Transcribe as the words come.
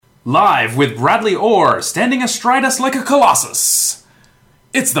Live with Bradley Orr standing astride us like a colossus.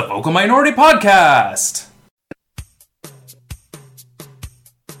 It's the Vocal Minority Podcast.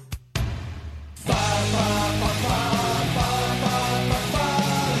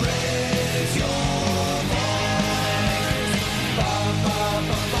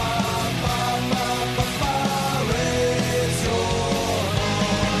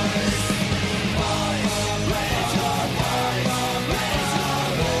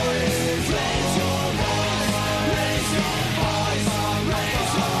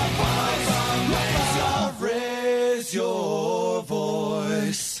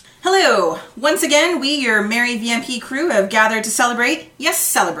 Hello! Once again, we, your merry VMP crew, have gathered to celebrate, yes,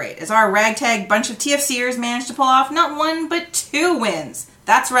 celebrate, as our ragtag bunch of TFCers managed to pull off not one, but 2 wins.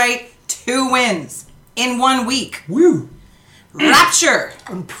 That's right, 2 wins. In 1 week. Woo! Rapture!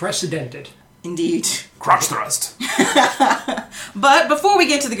 Unprecedented. Indeed. Crotch thrust. But before we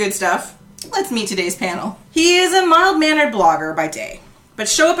get to the good stuff, let's meet today's panel. He is a mild-mannered blogger by day, but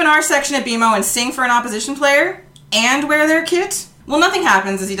show up in our section at BMO and sing for an opposition player, and wear their kit? Well, nothing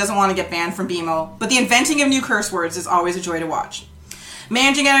happens as he doesn't want to get banned from BMO, but the inventing of new curse words is always a joy to watch.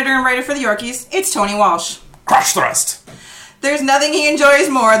 Managing editor and writer for the Yorkies, it's Tony Walsh. Crotch thrust. There's nothing he enjoys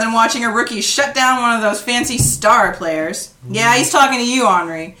more than watching a rookie shut down one of those fancy star players. Yeah, he's talking to you,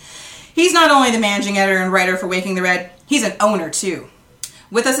 Henri. He's not only the managing editor and writer for Waking the Red, he's an owner, too.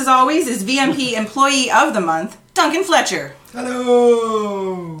 With us, as always, is VMP Employee of the Month, Duncan Fletcher.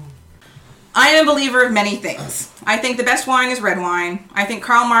 Hello! I am a believer of many things. I think the best wine is red wine. I think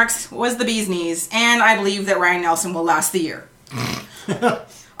Karl Marx was the bee's knees. And I believe that Ryan Nelson will last the year.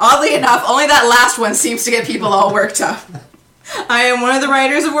 Oddly enough, only that last one seems to get people all worked up. I am one of the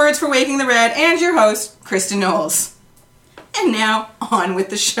writers of Words for Waking the Red and your host, Kristen Knowles. And now, on with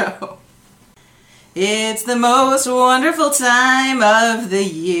the show. It's the most wonderful time of the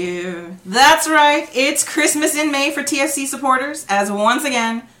year. That's right, it's Christmas in May for TFC supporters, as once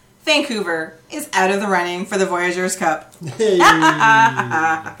again, Vancouver is out of the running for the Voyageurs Cup. Hey!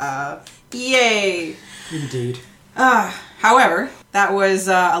 Yay! Indeed. However, that was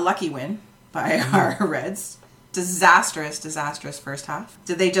a lucky win by our Reds. Disastrous first half.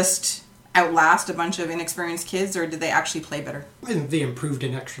 Did they just outlast a bunch of inexperienced kids, or did they actually play better? I think they improved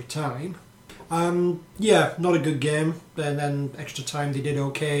in extra time. Yeah, not a good game. And then extra time they did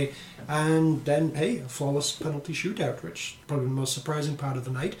okay. And then, hey, a flawless penalty shootout, which is probably the most surprising part of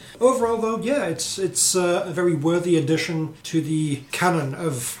the night. Overall, though, yeah, it's a very worthy addition to the canon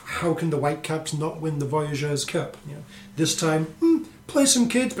of how can the Whitecaps not win the Voyageurs Cup. You know, this time, play some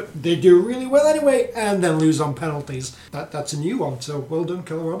kids, but they do really well anyway, and then lose on penalties. That's a new one, so well done,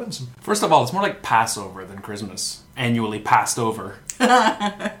 Keller Robinson. First of all, it's more like Passover than Christmas. Annually passed over.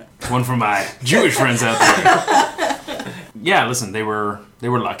 One for my Jewish friends out there. Yeah, listen, they were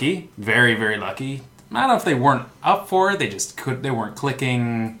lucky. Very, very lucky. I don't know if they weren't up for it. They weren't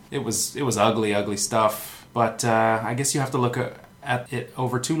clicking. It was ugly stuff. But I guess you have to look at it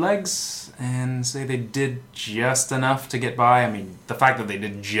over 2 legs and say they did just enough to get by. I mean, the fact that they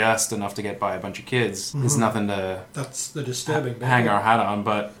did just enough to get by a bunch of kids is nothing to That's the disturbing bit. hang our hat on.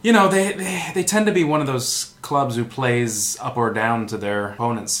 But, you know, they tend to be one of those clubs who plays up or down to their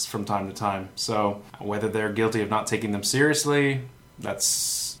opponents from time to time. So whether they're guilty of not taking them seriously,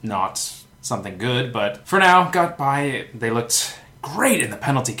 that's not something good. But for now, got by. They looked great in the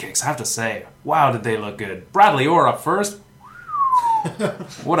penalty kicks, I have to say. Wow, did they look good. Bradley Orr up first.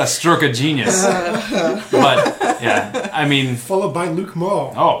 What a stroke of genius. But, yeah, I mean... Followed by Luke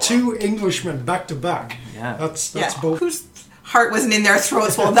Moore. Oh. 2 Englishmen back to back. Yeah. That's both. Whose heart wasn't in their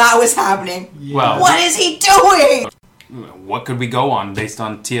throats while that was happening? Yeah. Well, What is he doing? what could we go on based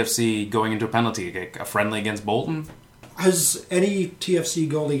on TFC going into a penalty kick? A friendly against Bolton? Has any TFC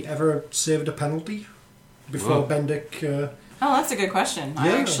goalie ever saved a penalty before Whoa. Bendick? Oh, that's a good question. I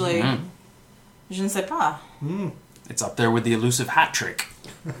Yeah. actually... Je ne sais pas. It's up there with the elusive hat trick.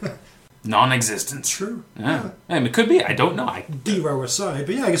 Non-existent. True. Yeah. I mean, it could be. I don't know. Dero aside,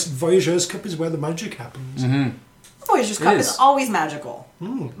 but yeah, I guess Voyageurs Cup is where the magic happens. Voyageurs Cup is. is always magical.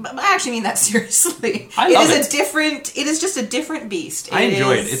 But I actually mean that seriously. I love It is just a different beast. I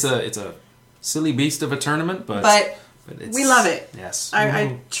enjoy it. It's a silly beast of a tournament, but it's, we love it. Yes.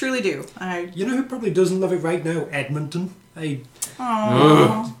 I truly do. You know who probably doesn't love it right now? Edmonton.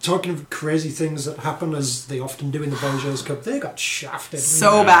 Talking of crazy things that happen, as they often do in the Voyageurs Cup, they got shafted.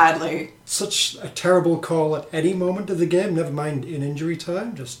 So badly. Such a terrible call at any moment of the game, never mind in injury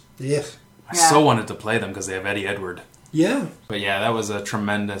time. Just, yeah. I so wanted to play them because they have Eddie Edward. Yeah. But yeah, that was a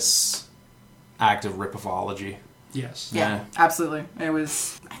tremendous act of ripofology. Yes. Yeah, absolutely. It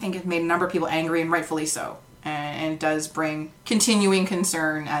was. I think it made a number of people angry, and rightfully so. and it does bring continuing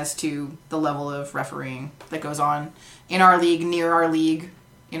concern as to the level of refereeing that goes on in our league, near our league,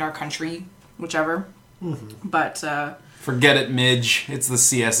 in our country, whichever. Mm-hmm. But forget it, Midge. It's the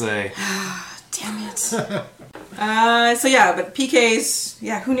CSA. Damn it. So yeah, but PKs.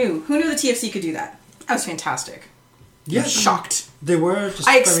 Yeah, who knew? Who knew the TFC could do that? That was fantastic. Yeah, Shocked. They were just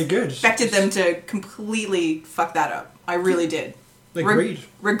very good. I expected them to completely fuck that up. I really did. Agreed.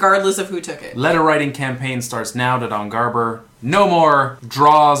 Regardless of who took it. Letter writing campaign starts now to Don Garber. No more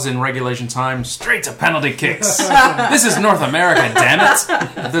draws in regulation time, straight to penalty kicks. This is North America, damn it.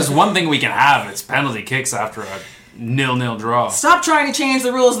 If there's one thing we can have, it's penalty kicks after a 0-0 draw. Stop trying to change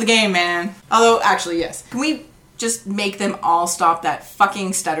the rules of the game, man. Although, actually, yes. Can we just make them all stop that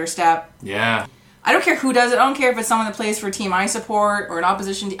fucking stutter step? Yeah. I don't care who does it. I don't care if it's someone that plays for a team I support or an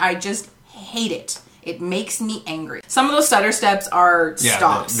opposition team. I just hate it. It makes me angry. Some of those stutter steps are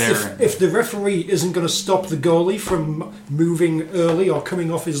stops. If the referee isn't going to stop the goalie from moving early or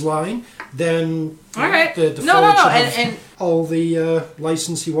coming off his line, then all right. the forward should have all the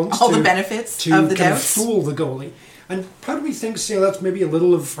license he wants all the benefits to of the kind doubts. of fool the goalie. And part of me thinks that's maybe a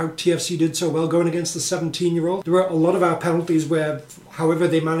little of how TFC did so well going against the 17-year-old. There were a lot of our penalties where, however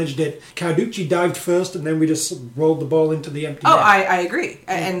they managed it, Carducci dived first and then we just rolled the ball into the empty net. I agree.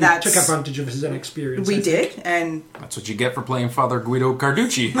 And that took advantage of his inexperience. We did. And that's what you get for playing Father Guido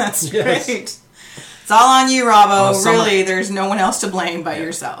Carducci. That's right. It's all on you, Robbo. Really, there's no one else to blame but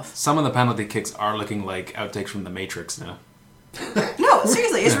yourself. Some of the penalty kicks are looking like outtakes from The Matrix now. No,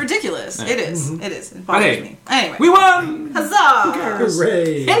 seriously, it's ridiculous. Yeah. It is. Mm-hmm. It is. It bothers me. Anyway. We won! Huzzah!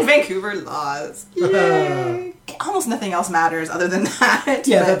 Hooray! And Vancouver lost. Yay! Almost nothing else matters other than that.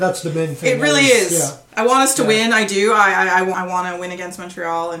 Yeah, that's the main thing. It really is. Yeah. I want us to win. I do. I want to win against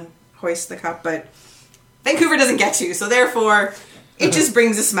Montreal and hoist the cup, but Vancouver doesn't get to, so therefore, it just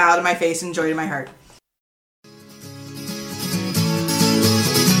brings a smile to my face and joy to my heart.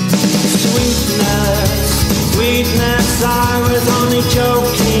 Sweetness, I was only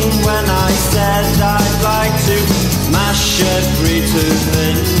joking when I said I'd like to mash every tooth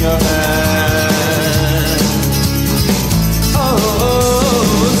in your head.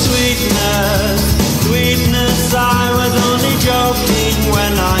 Oh, sweetness, I was only joking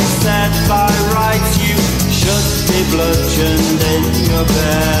when I said by rights you should be bludgeoned in your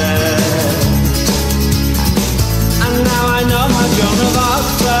bed. And now I know how Joan of Arc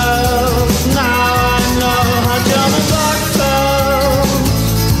felt. Now I know how Joan of Arc felt.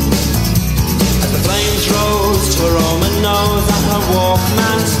 As the flames rose to her Roman nose and her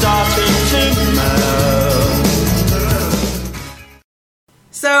Walkman started to melt.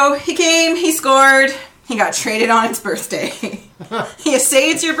 So he came, he scored, he got traded on his birthday. You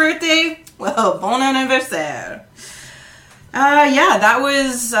say it's your birthday? Well, bon anniversaire. Yeah, that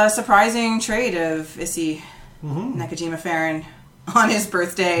was a surprising trade of Issy Nakajima Farron on his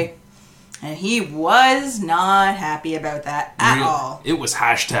birthday. And he was not happy about that at all. It was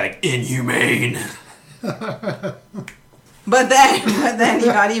 #inhumane. But then he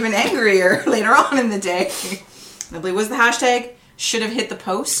got even angrier later on in the day. Was the hashtag should have hit the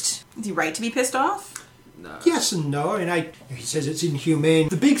post? Is he right to be pissed off? No. Yes and no. He says it's inhumane.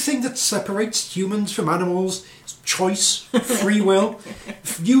 The big thing that separates humans from animals is choice, free will.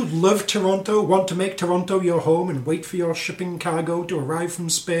 If you love Toronto, want to make Toronto your home and wait for your shipping cargo to arrive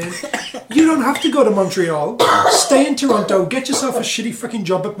from Spain, you don't have to go to Montreal. Stay in Toronto, get yourself a shitty freaking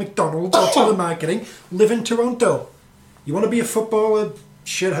job at McDonald's or telemarketing, live in Toronto. You want to be a footballer,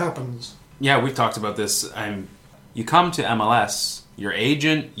 shit happens. Yeah, we've talked about this. You come to MLS, your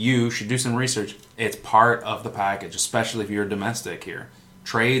agent, you should do some research. It's part of the package, especially if you're domestic here.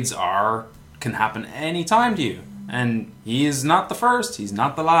 Trades can happen anytime to you. And he is not the first. He's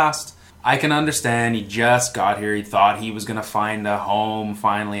not the last. I can understand he just got here. He thought he was going to find a home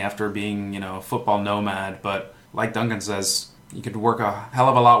finally after being, a football nomad. But like Duncan says, you could work a hell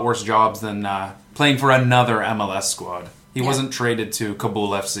of a lot worse jobs than playing for another MLS squad. He wasn't traded to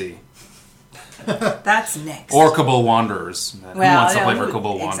Kabul FC. That's next. Or Kabul Wanderers. Who wants to play for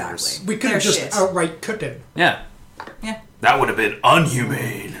Kabul Wanderers? Exactly. We could have just outright cut him. Yeah. Yeah. That would have been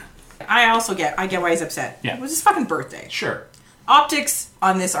unhumane. I get why he's upset. Yeah. It was his fucking birthday. Sure. Optics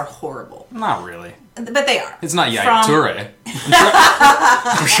on this are horrible. Not really. But they are. It's not Yaya Toure.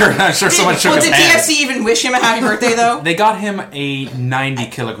 I'm sure someone shook his hand. Did TFC even wish him a happy birthday, though? They got him a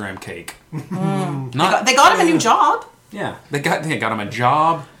 90-kilogram cake. They got him a new job. Yeah. They got him a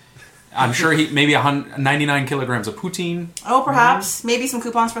job. I'm sure maybe 99 kilograms of poutine. Oh, perhaps. Maybe some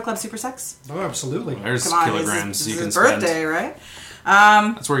coupons for Club Super Sex. Oh, absolutely. There's kilograms you can his spend. Birthday, right?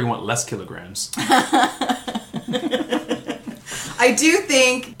 That's where you want less kilograms. I do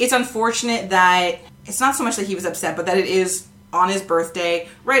think it's unfortunate that it's not so much that he was upset, but that it is on his birthday,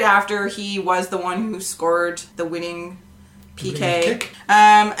 right after he was the one who scored the winning PK. Kick.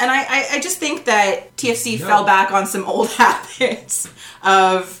 And I just think that TFC fell back on some old habits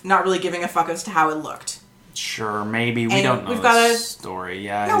of not really giving a fuck as to how it looked. Sure, maybe. We And don't know we've the got story.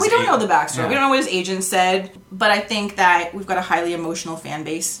 Yeah, No, we don't know the backstory. Yeah. We don't know what his agent said, but I think that we've got a highly emotional fan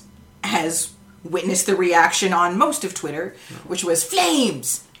base, as witnessed the reaction on most of Twitter, which was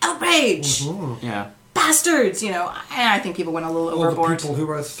flames, outrage, Yeah. bastards, and I think people went a little All the overboard. people who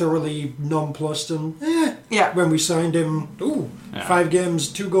were thoroughly nonplussed and Yeah. when we signed him, 5 games,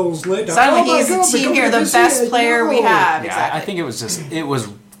 2 goals later. Suddenly oh my he's God, the team becoming here, the this best year, player we no. have. Yeah, Exactly. I think it was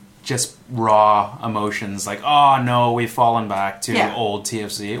just raw emotions. Like, oh no, we've fallen back to Yeah. old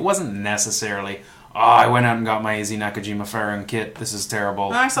TFC. It wasn't necessarily, I went out and got my Izzy Nakajima Farron kit. This is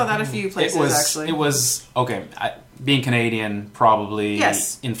terrible. I saw that a few places, actually. It was okay. Being Canadian probably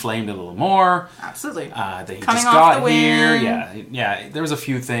Yes. inflamed it a little more. Absolutely. That he Coming just off got the win. here. Yeah. There was a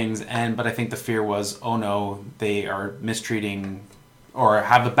few things, but I think the fear was, oh no, they are mistreating or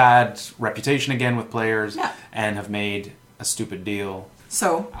have a bad reputation again with players, Yeah. and have made a stupid deal.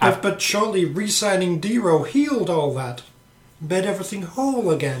 So, But surely re-signing Dero healed all that. Made everything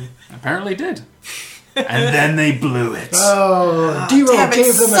whole again. Apparently did. And then they blew it. Oh, Dero damn, gave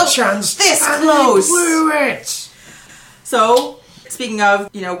it's them so a chance. this and close. They blew it. so speaking of,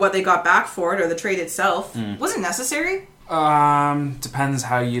 what they got back for it, or the trade itself, Hmm. was it necessary? Depends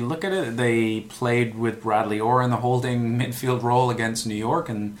how you look at it. They played with Bradley Orr in the holding midfield role against New York,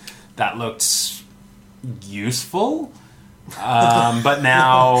 and that looked useful. But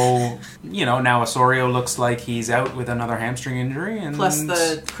now, now Osorio looks like he's out with another hamstring injury, and Plus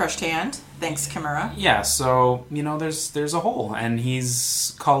the crushed hand. Thanks, Kimura. yeah. So there's a hole, and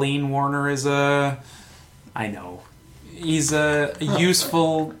Colleen Warner is he's a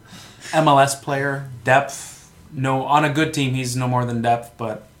useful MLS player. Depth. No, on a good team, he's no more than depth,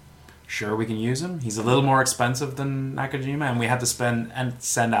 but sure, we can use him. He's a little more expensive than Nakajima, and we had to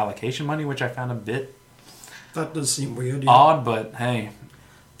send allocation money, which I found a bit That does seem weird. Yeah. odd, but hey.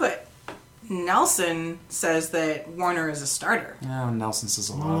 But Nelson says that Warner is a starter. Nelson says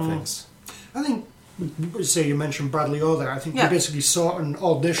a lot of things. I think, say you mentioned Bradley Orr there, I think Yeah. we basically saw an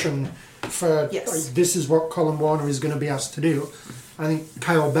audition for, Yes. this is what Colin Warner is going to be asked to do. I think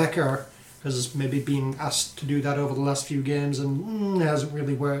Kyle Becker has maybe been asked to do that over the last few games and it hasn't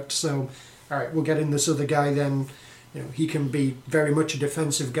really worked. So, all right, we'll get in this other guy then. He can be very much a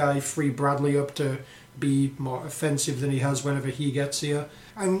defensive guy, free Bradley up to be more offensive than he has whenever he gets here.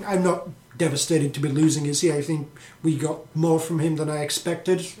 I'm not devastated to be losing Izzy. I think we got more from him than I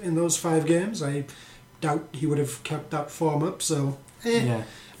expected in those 5 games. I doubt he would have kept that form up, so Yeah.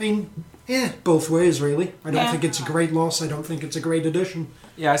 both ways really. I don't Yeah. think it's a great loss. I don't think it's a great addition.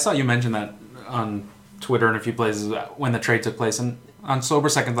 Yeah, I saw you mention that on Twitter and a few places when the trade took place, and on sober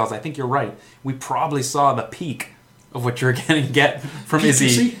second thoughts, I think you're right. We probably saw the peak of what you're going to get from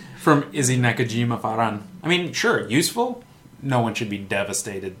Izzy Nakajima Farran. I mean, sure, useful. No one should be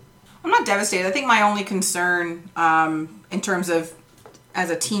devastated. I'm not devastated. I think my only concern, in terms of as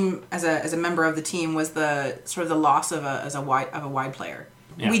a team, as a member of the team, was the sort of the loss of a wide player.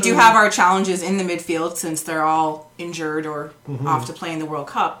 Yeah. We do have our challenges in the midfield since they're all injured or off to play in the World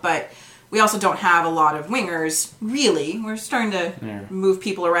Cup, but we also don't have a lot of wingers, really. We're starting to move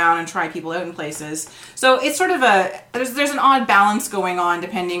people around and try people out in places. So it's sort of there's an odd balance going on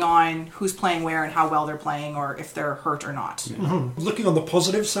depending on who's playing where and how well they're playing or if they're hurt or not. Looking on the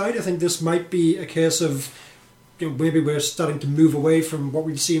positive side, I think this might be a case of maybe we're starting to move away from what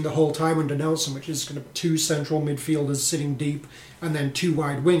we've seen the whole time under Nelson, which is kind of 2 central midfielders sitting deep and then 2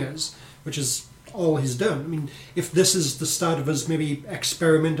 wide wingers, which is all he's done. I mean, if this is the start of us maybe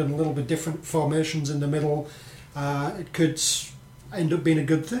experimenting a little bit different formations in the middle, it could end up being a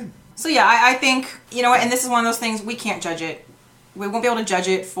good thing. So yeah, I think, and this is one of those things, we can't judge it. We won't be able to judge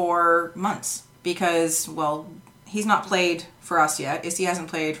it for months because, well, he's not played for us yet. Issy hasn't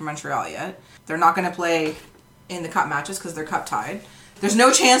played for Montreal yet. They're not going to play in the cup matches because they're cup tied. There's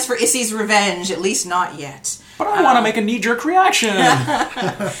no chance for Issy's revenge, at least not yet. But I want to make a knee-jerk reaction.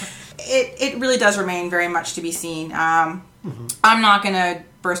 It really does remain very much to be seen. I'm not going to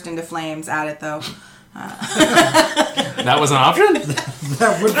burst into flames at it, though. That was an option?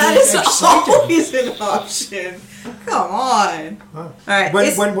 That would That be is exciting. always an option. Come on. All right.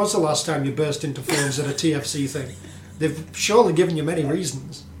 When was the last time you burst into flames at a TFC thing? They've surely given you many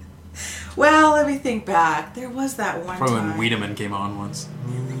reasons. Well, let me think back. There was that one Probably when time. Wiedemann came on once.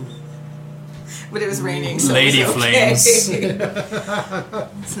 But it was raining, so Lady it was okay. flames.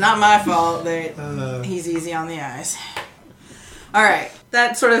 It's not my fault that he's easy on the eyes. All right.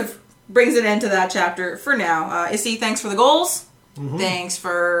 That sort of brings an end to that chapter for now. Issy, thanks for the goals. Thanks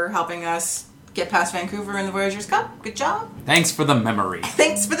for helping us get past Vancouver in the Voyageurs Cup. Good job. Thanks for the memory.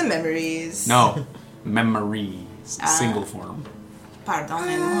 Thanks for the memories. No, memories. Single form.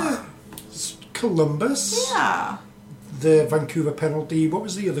 Pardonnez-moi. Columbus. Yeah. The Vancouver penalty. What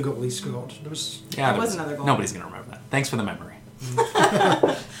was the other goal he scored? There was. Yeah, That was another goal. Nobody's gonna remember that. Thanks for the memory.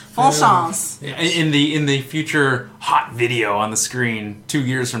 Bon chance. In the future hot video on the screen 2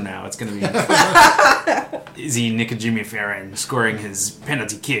 years from now, it's gonna be Izzy Nikajimi Farron scoring his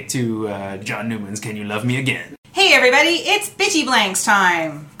penalty kick to John Newman's "Can You Love Me Again?" Hey everybody, it's Bitchy Blanks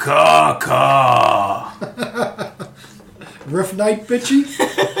time. Caw caw. Rough night, bitchy.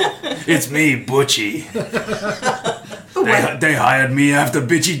 It's me, Butchie. They hired me after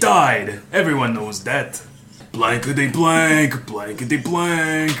Bitchy died. Everyone knows that. Blankety blank, blankety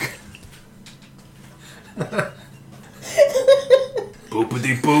blank.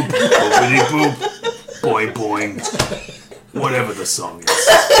 Boopity boop, boopity boop. Boing boing. Whatever the song is.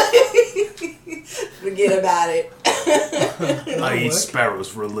 Forget about it. I eat sparrows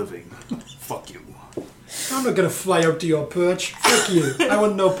for a living. Fuck you. I'm not gonna fly out to your perch. Fuck you. I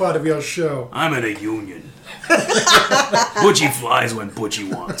want no part of your show. I'm in a union. Butchie flies when Butchie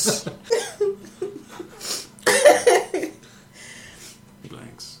wants.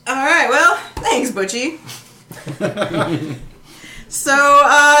 Blanks. Alright, well, thanks, Butchie. So,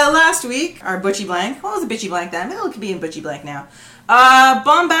 last week, our Butchie Blank, what was a Bitchy Blank then? Maybe it could be in Butchie Blank now.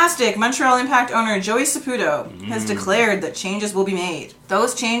 Bombastic Montreal Impact owner Joey Saputo has declared that changes will be made.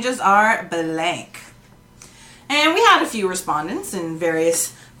 Those changes are blank. And we had a few respondents in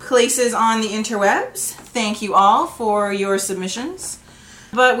various places on the interwebs. Thank you all for your submissions.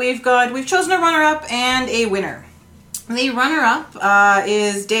 But we've chosen a runner-up and a winner. The runner-up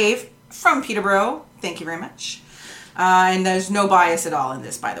is Dave from Peterborough. Thank you very much. And there's no bias at all in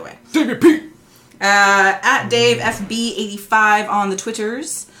this, by the way. David P. At Dave FB85 on the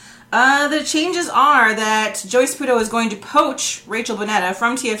Twitters. The changes are that Joey Saputo is going to poach Rachel Bonetta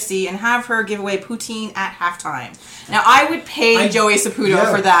from TFC and have her give away poutine at halftime. Now, I would pay Joey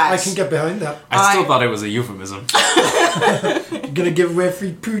Saputo for that. I can get behind that. I still thought it was a euphemism. You're gonna give away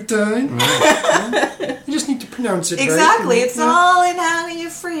free poutine? You just need to pronounce it Exactly. right. It's all in how you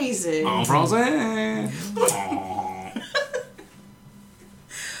phrase it. En français.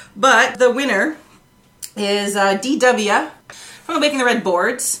 But the winner is DW from the Baking the Red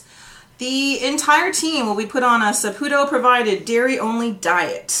boards. The entire team will be put on a Saputo-provided dairy-only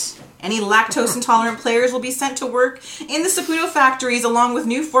diet. Any lactose-intolerant players will be sent to work in the Saputo factories along with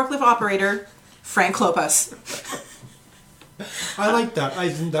new forklift operator, Frank Klopas. I like that. I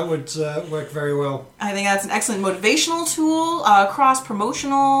think that would work very well. I think that's an excellent motivational tool,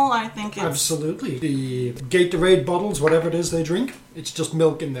 cross-promotional. I think it's... Absolutely. The Gatorade bottles, whatever it is they drink, it's just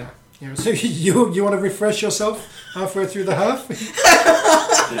milk in there. You know, so you want to refresh yourself halfway through the half?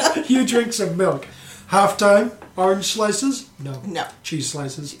 You drink some milk. Halftime, orange slices? No. No. Cheese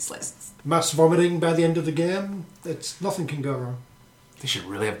slices. Cheese slices. Mass vomiting by the end of the game? Nothing can go wrong. They should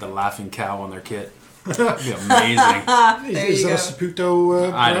really have the laughing cow on their kit. That'd be amazing. Is that a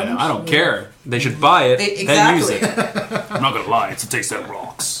Saputo I don't know. I don't care. They should buy it, then use it. I'm not gonna lie. It's a taste that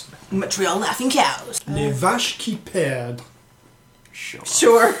rocks. Montreal Laughing Cows. Les vaches qui perdent.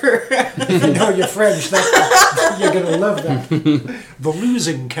 Sure. You know you're French. You're going to love that. The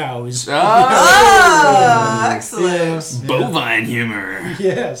losing cows. Excellent. Yes. Bovine humor.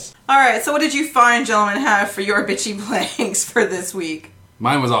 Yes. All right, so what did you find, gentlemen, have for your bitchy blanks for this week?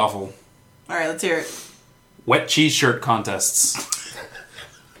 Mine was awful. All right, let's hear it. Wet cheese shirt contests.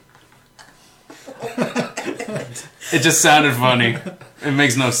 It just sounded funny. It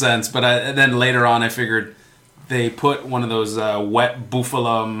makes no sense. But then later on I figured they put one of those wet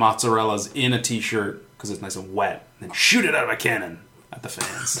buffalo mozzarellas in a t-shirt because it's nice and wet, and then shoot it out of a cannon at the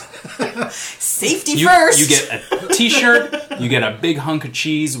fans. Safety first. You get a t-shirt, you get a big hunk of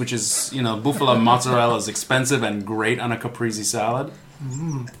cheese, which is, buffalo mozzarella is expensive and great on a caprese salad.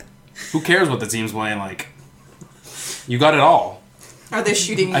 Who cares what the team's playing like? You got it all. Are they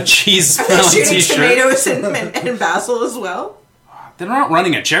shooting A cheese Are they shooting t-shirt. tomatoes and basil as well? They're not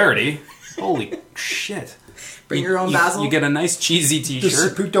running a charity. Holy shit. Bring your own basil. You get a nice cheesy Does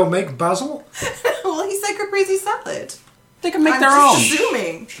t-shirt. Saputo make basil? Well, he said caprese salad. They can make their I'm own. just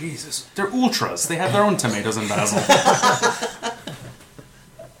assuming. Jesus. They're ultras. They have their own tomatoes and basil.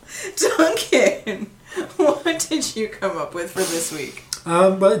 Duncan, what did you come up with for this week?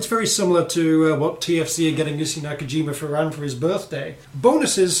 Well, it's very similar to what TFC are getting Issey Nakajima Ferran for his birthday.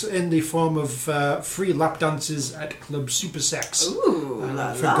 Bonuses in the form of free lap dances at Club Super Sex. Ooh,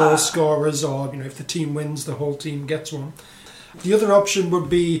 For goal scorers, or if the team wins, the whole team gets one. The other option would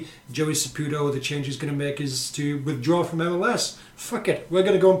be Joey Saputo. The change he's going to make is to withdraw from MLS. Fuck it, we're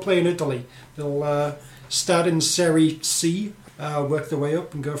going to go and play in Italy. They'll start in Serie C, work their way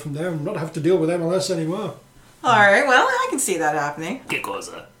up and go from there and not have to deal with MLS anymore. Alright, well, I can see that happening. Che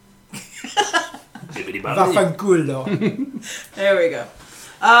cosa? Vaffanculo. There we go.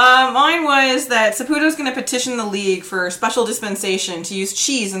 Mine was that Saputo's going to petition the league for special dispensation to use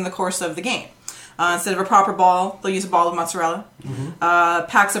cheese in the course of the game. Instead of a proper ball, they'll use a ball of mozzarella,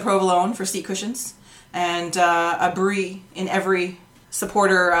 packs of provolone for seat cushions, and a brie in every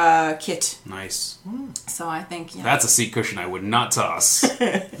supporter kit. Nice. So I think, That's a seat cushion I would not toss.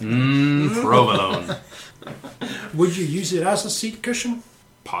 Provolone. Would you use it as a seat cushion?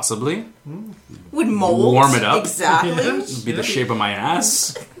 Possibly. would mold. Warm it up. Exactly. Yes. Be the shape of my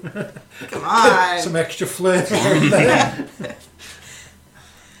ass. Come on. Some extra flavour in there.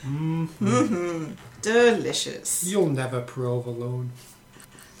 Delicious. You'll never provolone.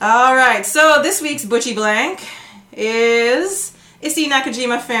 Alright, so this week's Butchie Blank is Issey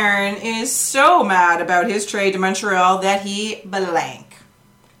Nakajima Farron is so mad about his trade to Montreal that he blank.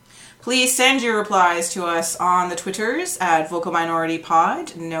 Please send your replies to us on the Twitters at Vocal Minority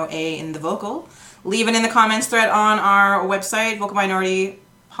Pod, no A in the vocal. Leave it in the comments thread on our website,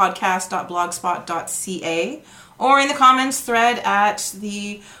 vocalminoritypodcast.blogspot.ca, or in the comments thread at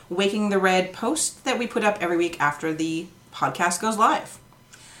the Waking the Red post that we put up every week after the podcast goes live.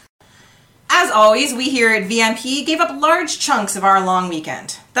 As always, we here at VMP gave up large chunks of our long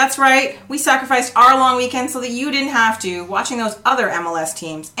weekend. That's right, we sacrificed our long weekend so that you didn't have to, watching those other MLS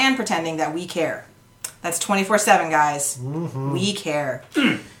teams and pretending that we care. That's 24/7, guys. We care.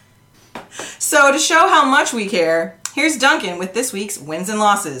 So to show how much we care, here's Duncan with this week's wins and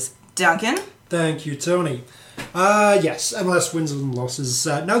losses. Duncan? Thank you, Tony. Yes, MLS wins and losses.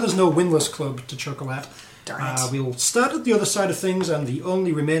 Now there's no winless club to chuckle at. Darn it. We'll start at the other side of things and the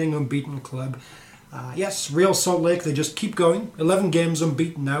only remaining unbeaten club. Yes, Real Salt Lake, they just keep going. 11 games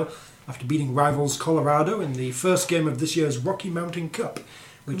unbeaten now after beating rivals Colorado in the first game of this year's Rocky Mountain Cup,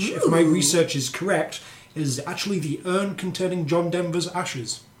 which, if my research is correct, is actually the urn containing John Denver's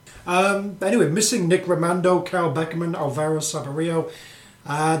ashes. Anyway, missing Nick Rimando, Kyle Beckerman, Alvaro Saborio,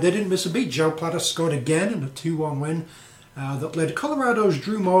 they didn't miss a beat. Joe Plata scored again in a 2-1 win that led Colorado's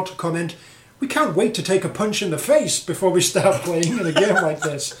Drew Moore to comment, "We can't wait to take a punch in the face before we start playing in a game like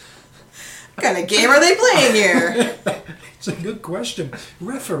this." What kind of game are they playing here? It's a good question.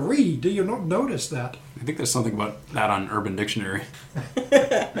 Referee, do you not notice that? I think there's something about that on Urban Dictionary.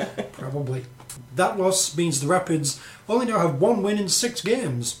 Probably. That loss means the Rapids only now have 1 win in 6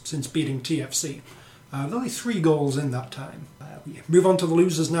 games since beating TFC. With only 3 goals in that time. We move on to the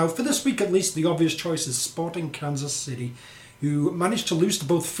losers now. For this week at least, the obvious choice is Sporting Kansas City, who managed to lose to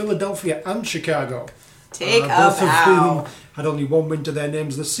both Philadelphia and Chicago. Take a both of bow. whom had only 1 win to their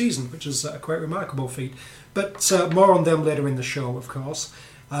names this season, which is a quite remarkable feat. But more on them later in the show, of course.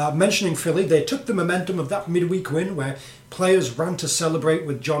 Mentioning Philly, they took the momentum of that midweek win where players ran to celebrate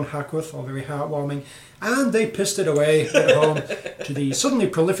with John Hackworth, all very heartwarming, and they pissed it away at home to the suddenly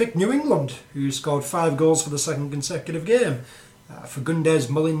prolific New England, who scored 5 goals for the second consecutive game. Fagundes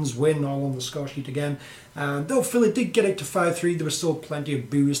Mullins win all on the score sheet again. And though Philly did get it to 5-3, there was still plenty of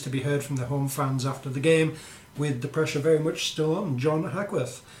boos to be heard from the home fans after the game, with the pressure very much still on John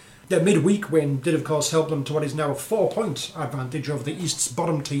Hackworth. Their midweek win did of course help them to what is now a 4-point advantage over the East's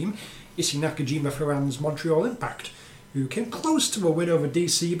bottom team, Issey Nakajima Farran's Montreal Impact, who came close to a win over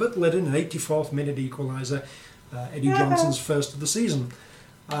DC but led in an 84th minute equaliser, Eddie Johnson's first of the season.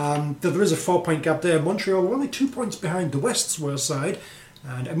 Though there is a 4-point gap there, Montreal were only 2 points behind the West's worst side,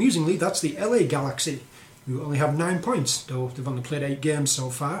 and amusingly that's the LA Galaxy, who only have 9 points, though they've only played 8 games so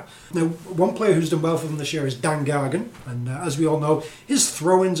far. Now, one player who's done well for them this year is Dan Gargan, and as we all know, his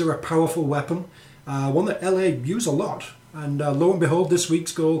throw-ins are a powerful weapon, one that LA use a lot, and lo and behold, this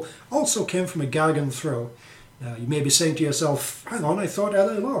week's goal also came from a Gargan throw. Now, you may be saying to yourself, hang on, I thought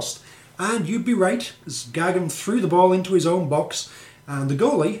LA lost. And you'd be right, as Gargan threw the ball into his own box, and the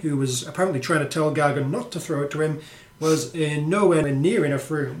goalie, who was apparently trying to tell Gargan not to throw it to him, was in nowhere near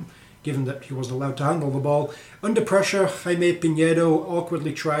enough room, given that he wasn't allowed to handle the ball. Under pressure, Jaime Pinedo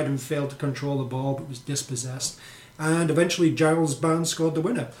awkwardly tried and failed to control the ball, but was dispossessed. And eventually Giles Barnes scored the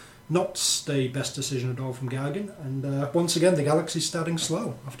winner. Not the best decision at all from Gargan, and once again the Galaxy starting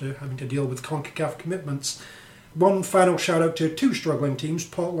slow after having to deal with CONCACAF commitments. One final shout out to 2 struggling teams,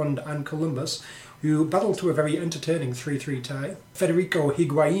 Portland and Columbus, who battled to a very entertaining 3-3 tie. Federico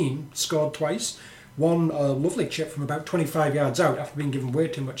Higuain scored twice, one a lovely chip from about 25 yards out after being given way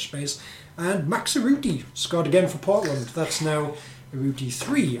too much space, and Max Urruti scored again for Portland. That's now Urruti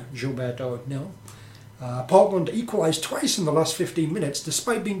 3, Gilberto 0. Portland equalised twice in the last 15 minutes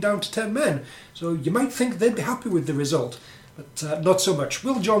despite being down to 10 men, so you might think they'd be happy with the result. But not so much.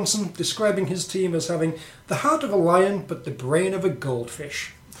 Will Johnson describing his team as having the heart of a lion but the brain of a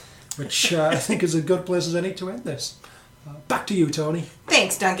goldfish, which I think is as good place as any to end this. Back to you, Tony.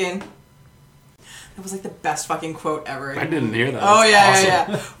 Thanks, Duncan. That was like the best fucking quote ever. I didn't hear that. Oh, That's yeah,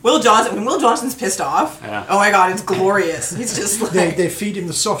 awesome. yeah. Will Johnson, when Will Johnson's pissed off, Yeah. oh my god, it's glorious. He's just like... They feed him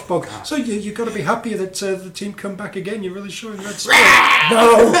the soft bug. So you got to be happy that the team come back again. You're really showing that spirit.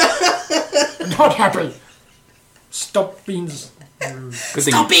 No! I'm not happy. Stop being... Good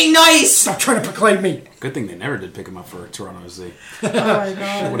thing, Stop being nice! Stop trying to proclaim me. good thing they never did pick him up for Toronto FC. Oh my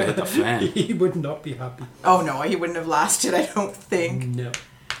god. Would have hit the fan. He would not be happy. Oh no, he wouldn't have lasted, I don't think. No.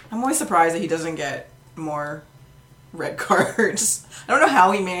 I'm always surprised that he doesn't get more red cards. I don't know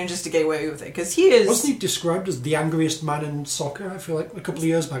how he manages to get away with it, because he is... Wasn't he described as the angriest man in soccer? I feel like a couple of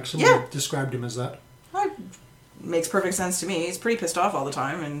years back someone described him as that. That makes perfect sense to me. He's pretty pissed off all the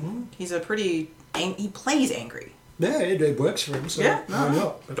time, and he's a pretty... he plays angry. Yeah, it works for him, so Yeah, why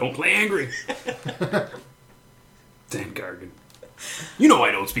not? But Don't play angry. Dan Gargan. You know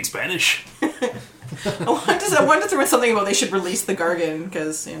I don't speak Spanish. I wanted to throw in something about they should release the Gargan,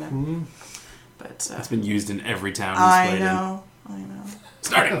 because, you know... But, It's been used in every town he's I played know. in.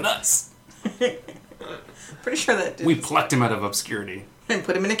 Starting with us. Pretty sure that... We plucked him out of obscurity. and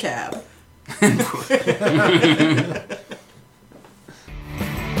put him in a cab. Statue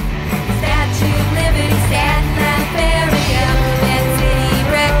of Liberty, Staten Island Ferry, Met City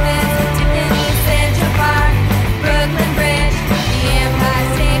Breakfast, Tiffany Central Park, Brooklyn Bridge, the Empire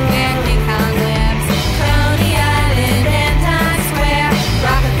State Fair, King Kong Lives, Coney Island and Times Square,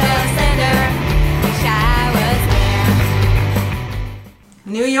 Rockefeller Center, wish I was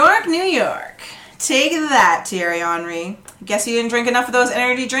there. New York, New York. Take that, Thierry Henry. Guess you didn't drink enough of those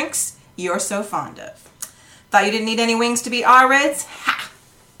energy drinks you're so fond of. Thought you didn't need any wings to be R-Reds? Ha!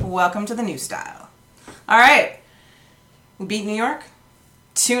 Welcome to the new style. Alright. We beat New York.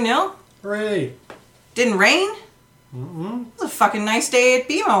 2-0. hooray! Didn't rain. It was a fucking nice day at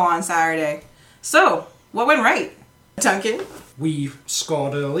BMO on Saturday. So, what went right? Duncan? We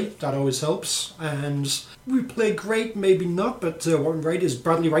scored early, that always helps, and we played great, maybe not, but what went right is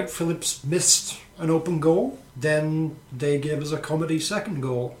Bradley Wright Phillips missed an open goal, then they gave us a comedy second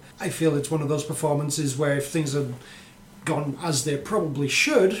goal. I feel it's one of those performances where if things had gone as they probably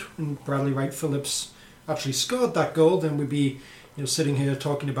should, and Bradley Wright Phillips actually scored that goal, then we'd be sitting here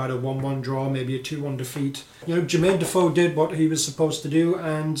talking about a 1-1 draw, maybe a 2-1 defeat. Jermaine Defoe did what he was supposed to do,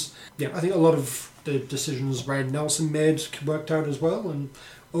 and I think a lot of the decisions Ryan Nelson made worked out as well, and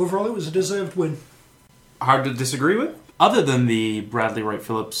overall it was a deserved win. Hard to disagree with. Other than the Bradley Wright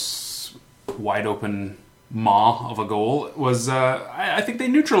Phillips wide open maw of a goal, was I think they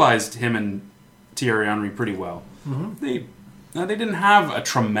neutralized him and Thierry Henry pretty well. Mm-hmm. They didn't have a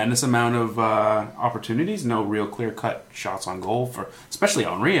tremendous amount of opportunities, no real clear-cut shots on goal for especially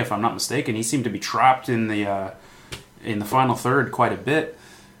Henry, if I'm not mistaken. He seemed to be trapped in the final third quite a bit.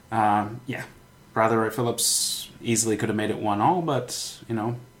 Bradley Wright Phillips easily could have made it 1-1, but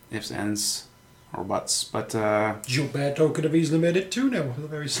ifs, ands, or buts. But Gilberto could have easily made it 2-0 with a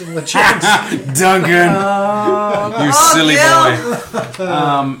very similar chance. Duncan, you silly boy.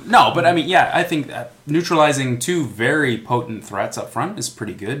 No, but I think that neutralizing two very potent threats up front is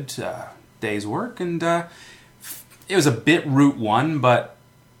pretty good day's work, and it was a bit route one, but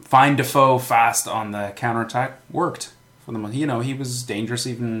find Defoe fast on the counterattack worked for them. He was dangerous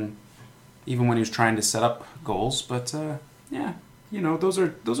even when he was trying to set up goals, but those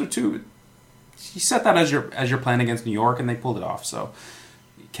are two. You set that as your plan against New York, and they pulled it off. So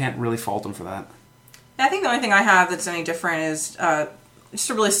you can't really fault them for that. I think the only thing I have that's any different is just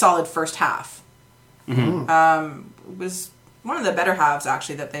a really solid first half. Mm-hmm. It was one of the better halves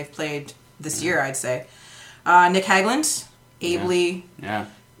actually that they've played this year, I'd say. Nick Hagland,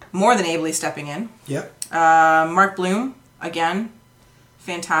 more than ably stepping in. Yeah. Mark Bloom again,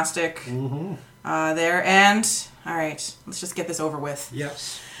 fantastic there. And all right, let's just get this over with.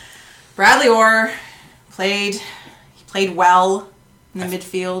 Yes. Bradley Orr played well in the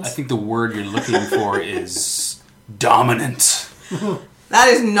midfield. I think the word you're looking for is dominant. That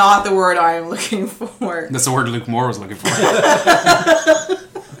is not the word I am looking for. That's the word Luke Moore was looking for.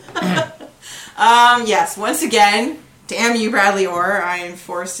 Yes, once again, damn you, Bradley Orr. I am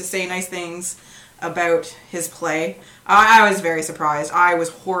forced to say nice things about his play. I was very surprised. I was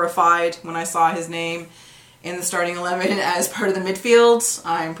horrified when I saw his name in the starting 11 as part of the midfield.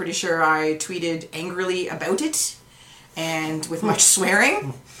 I'm pretty sure I tweeted angrily about it and with much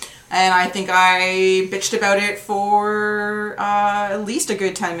swearing. And I think I bitched about it for at least a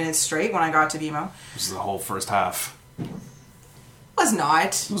good 10 minutes straight when I got to BMO. This is the whole first half. Was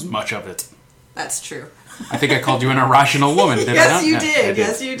not. There was much of it. That's true. I think I called you an irrational woman, did I Yes, not? you Yeah, did. I did.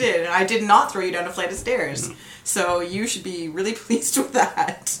 Yes, you did. And I did not throw you down a flight of stairs. So you should be really pleased with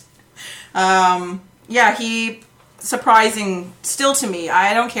that. Yeah, he surprising still to me.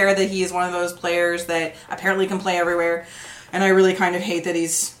 I don't care that he is one of those players that apparently can play everywhere. And I really kind of hate that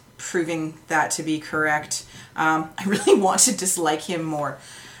he's proving that to be correct. I really want to dislike him more.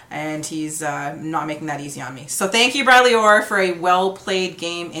 And he's not making that easy on me. So thank you, Bradley Orr, for a well-played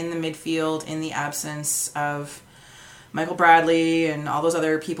game in the midfield in the absence of Michael Bradley and all those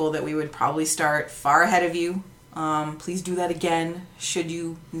other people that we would probably start far ahead of you. Please do that again, should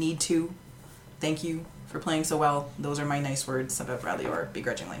you need to. Thank you for playing so well. Those are my nice words about Bradley Orr,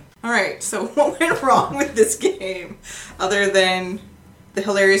 begrudgingly. All right, so what went wrong with this game, other than the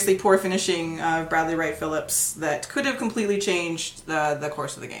hilariously poor finishing of Bradley Wright Phillips that could have completely changed the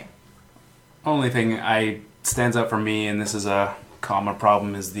course of the game? Only thing stands out for me, and this is a common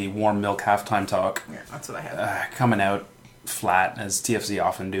problem, is the warm milk halftime talk. Yeah, that's what I had. Coming out flat, as TFC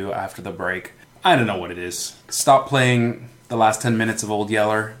often do after the break. I don't know what it is. Stop playing the last 10 minutes of Old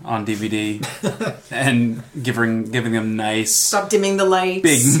Yeller on DVD and giving them nice Stop dimming the lights.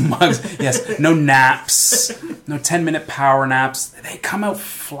 big mugs. Yes, no naps, no 10-minute power naps. They come out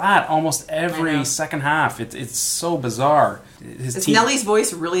flat almost I know. every second half. It's so bizarre. His Is team, Nelly's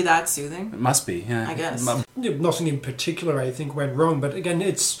voice really that soothing? it must be, yeah. I guess. Nothing in particular, I think, went wrong. But again,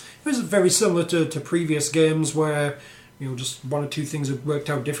 it was very similar to previous games where just one or two things have worked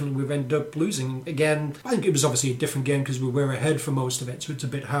out differently. We've ended up losing. Again, I think it was obviously a different game because we were ahead for most of it. So it's a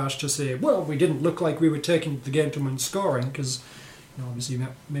bit harsh to say, well, we didn't look like we were taking the game to win scoring because obviously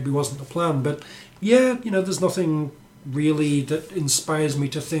that maybe wasn't the plan. But yeah, there's nothing really that inspires me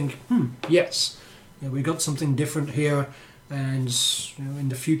to think, yes, we got something different here. And in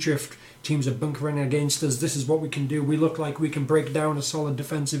the future, if teams are bunkering against us, this is what we can do. We look like we can break down a solid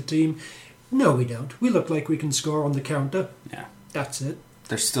defensive team. No, we don't. We look like we can score on the counter. Yeah. That's it.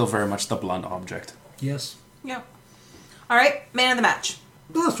 They're still very much the blunt object. Yes. Yep. All right, man of the match.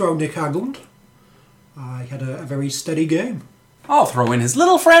 I'll throw Nick Hagland. I had a very steady game. I'll throw in his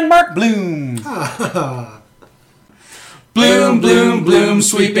little friend Mark Bloom. Bloom, bloom, bloom,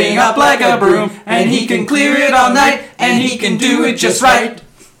 sweeping up like a broom, and he can clear it all night, and he can do it just right.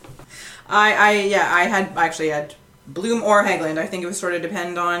 I had Bloom or Hagland. I think it would sort of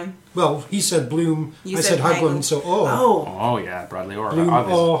depend on. Well, he said Bloom. You I said said Hagland, Hagland. so Oh yeah, Bradley Orr. Bloom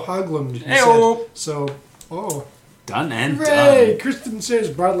Obviously. or Hagland, he Ayo. said. So, Done and Hooray! done. Kristen says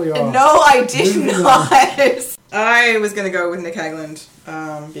Bradley Orr. No, I did Bloom. not. I was going to go with Nick Hagland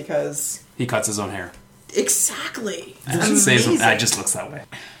because He cuts his own hair. exactly. It It's saves him. amazing. It just looks that way.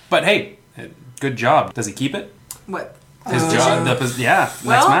 But hey, good job. Does he keep it? What? His Position? job.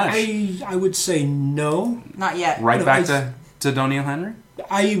 Well, next match. I would say no. Not yet. Right No, back I- to Doniel Henry.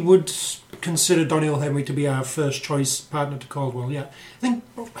 I would consider Doniel Henry to be our first choice partner to Caldwell, yeah. I think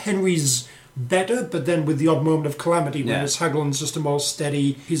Henry's better, but then with the odd moment of calamity, whereas Hagland's just a more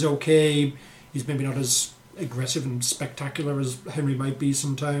steady, he's okay, he's maybe not as aggressive and spectacular as Henry might be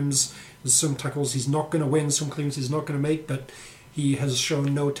sometimes. There's some tackles he's not going to win, some clearances he's not going to make, but he has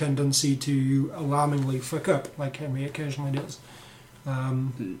shown no tendency to alarmingly fuck up like Henry occasionally does.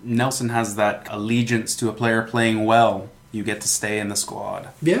 Nelson has that allegiance to a player playing well. You get to stay in the squad.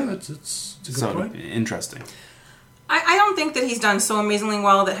 Yeah, it's a good So point. interesting. I don't think that he's done so amazingly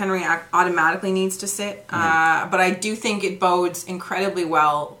well that Henry automatically needs to sit. But I do think it bodes incredibly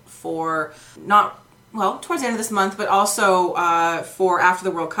well for towards the end of this month, but also for after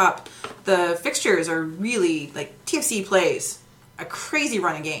the World Cup. The fixtures are really, TFC plays a crazy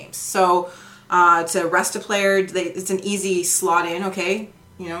run of games. So to rest a player, it's an easy slot in, okay?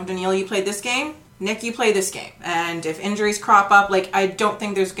 Daniil, you played this game. Nick, you play this game. And if injuries crop up, I don't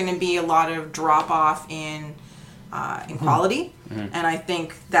think there's going to be a lot of drop-off in quality. And I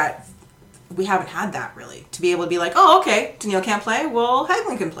think that we haven't had that, really. To be able to be like, oh, okay, Daniil can't play, well,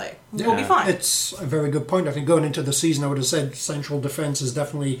 Hagland can play. We'll be fine. It's a very good point. I think going into the season, I would have said central defence is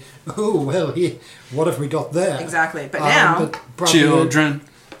definitely, what have we got there? Exactly. But now... but Bradley, Children,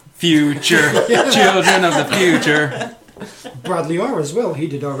 future, children of the future. Bradley Orr as well, he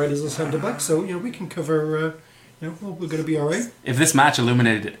did alright as a centre-back, so, we can cover, we're going to be alright. If this match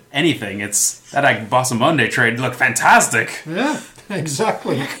illuminated anything, it's that Agbossa Monday trade looked fantastic. Yeah,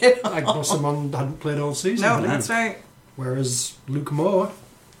 exactly. Agbosamon hadn't played all season. No, that's right. Whereas Luke Moore,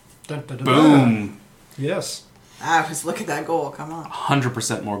 dun-dun-dun-dun. Boom. Yes. Just look at that goal, come on.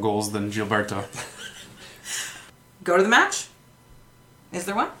 100% more goals than Gilberto. Go to the match? Is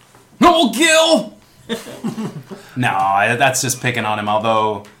there one? No kill. No, that's just picking on him.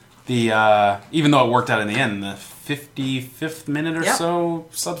 Although even though it worked out in the end, the 55th minute or Yep. so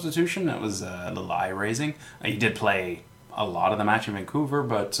substitution, that was a little eye raising. He did play a lot of the match in Vancouver,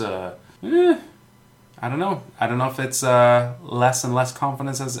 but I don't know. I don't know if it's less and less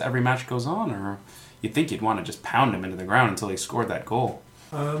confidence as every match goes on, or you'd think you'd want to just pound him into the ground until he scored that goal.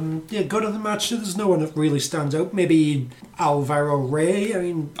 Yeah, good of the match. There's no one that really stands out. Maybe Alvaro Rey. I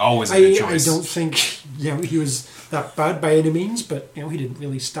mean, Always a good I choice. don't think he was that bad by any means, but he didn't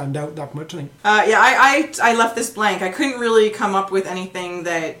really stand out that much. I think. I left this blank. I couldn't really come up with anything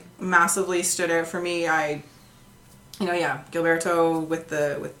that massively stood out for me. Gilberto with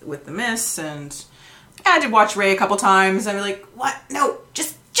the miss, and I did watch Ray a couple times. I'd be like, what? No,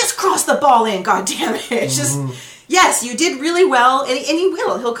 just cross the ball in. God damn it! It's just. Yes, you did really well, and he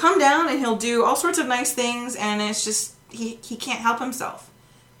will. He'll come down and he'll do all sorts of nice things, and it's just he can't help himself.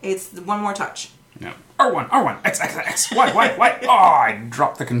 It's one more touch. No. R1, X, Y. Oh, I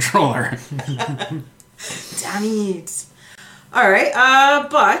dropped the controller. Damn it. Alright,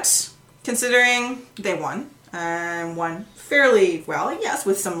 but considering they won fairly well, yes,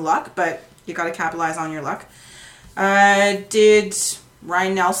 with some luck, but you gotta capitalize on your luck. Did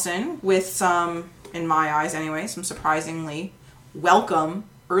Ryan Nelson with some, in my eyes anyway, some surprisingly welcome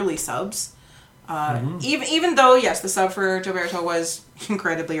early subs. Even though, yes, the sub for Gilberto was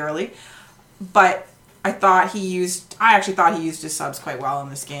incredibly early, but I actually thought he used his subs quite well in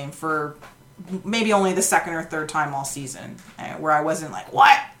this game for maybe only the second or third time all season, where I wasn't like,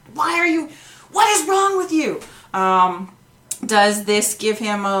 what is wrong with you? Does this give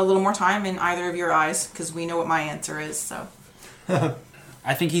him a little more time in either of your eyes? Because we know what my answer is, so.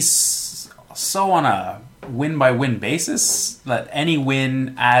 I think he's so on a win-by-win basis that any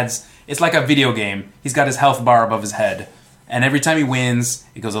win adds... It's like a video game. He's got his health bar above his head. And every time he wins,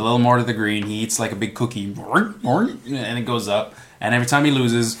 it goes a little more to the green. He eats like a big cookie. And it goes up. And every time he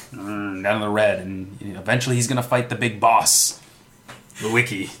loses, down to the red. And eventually he's going to fight the big boss.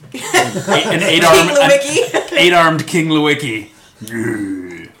 Lewicki. An eight-armed King Lewicki.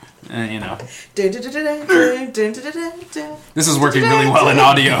 This is working really well in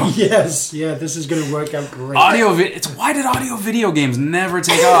audio. Yes, yeah, this is going to work out great. Why did audio video games never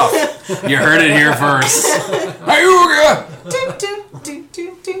take off? You heard it here first.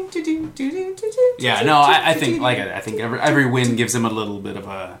 Yeah, no, I think every win gives him a little bit of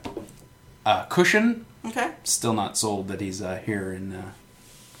a cushion. Okay. Still not sold that he's here in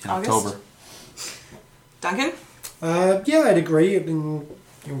August? October. Duncan? Yeah, I'd agree. I mean,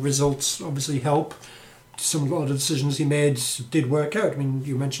 results obviously help. A lot of the decisions he made did work out. I mean,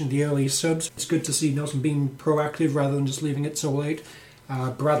 you mentioned the early subs. It's good to see Nelson being proactive rather than just leaving it so late.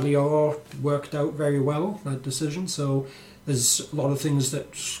 Bradley Orr worked out very well, that decision. So there's a lot of things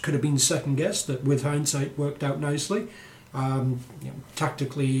that could have been second-guessed that, with hindsight, worked out nicely.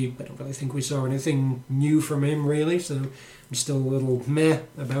 Tactically, I don't really think we saw anything new from him, really. So I'm still a little meh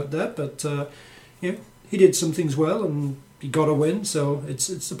about that. But, he did some things well, and he got a win, so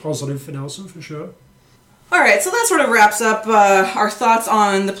it's a positive for Nelson for sure. All right, so that sort of wraps up our thoughts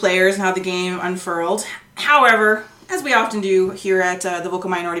on the players and how the game unfurled. However, as we often do here at the Vocal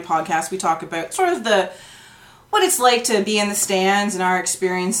Minority Podcast, we talk about sort of what it's like to be in the stands and our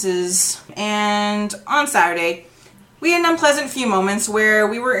experiences. And on Saturday, we had an unpleasant few moments where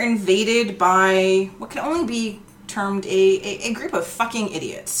we were invaded by what can only be termed a group of fucking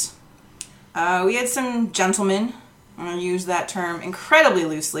idiots. We had some gentlemen, I'm going to use that term incredibly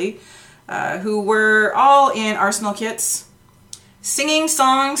loosely, who were all in Arsenal kits, singing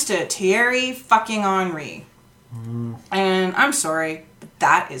songs to Thierry fucking Henry. And I'm sorry, but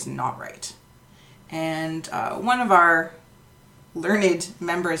that is not right. And one of our learned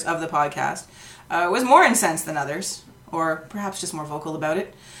members of the podcast was more incensed than others, or perhaps just more vocal about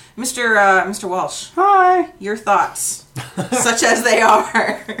it. Mr. Walsh. Hi. Your thoughts, such as they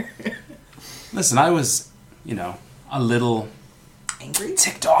are. Listen, I was, a little Angry?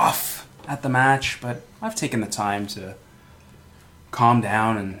 ticked off at the match, but I've taken the time to calm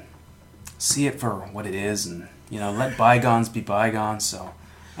down and see it for what it is, and let bygones be bygones. So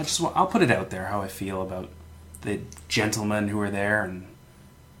I'll put it out there how I feel about the gentlemen who were there, and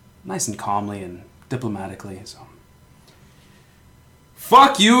nice and calmly and diplomatically. So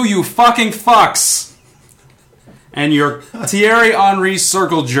fuck you, you fucking fucks, and your Thierry Henry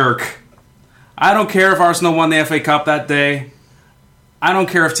circle jerk. I don't care if Arsenal won the FA Cup that day. I don't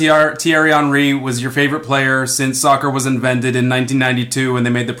care if Thierry Henry was your favorite player since soccer was invented in 1992 when they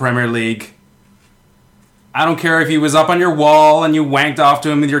made the Premier League. I don't care if he was up on your wall and you wanked off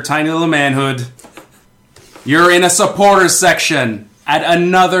to him with your tiny little manhood. You're in a supporters section at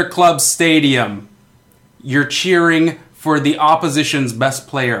another club stadium, you're cheering for the opposition's best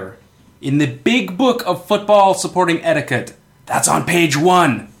player. In the big book of football supporting etiquette, that's on page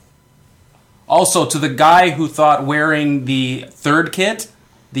 1. Also, to the guy who thought wearing the third kit,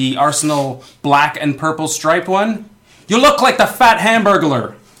 the Arsenal black and purple striped one, you look like the fat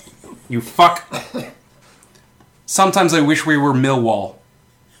hamburglar. You fuck. Sometimes I wish we were Millwall.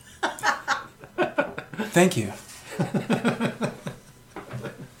 Thank you.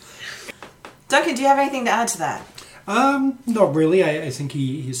 Duncan, do you have anything to add to that? Not really. I think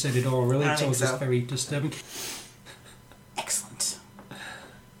he said it all, really. I It's all think just so. very disturbing. Excellent.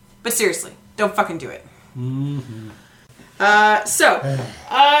 But seriously, don't fucking do it. Mm-hmm. From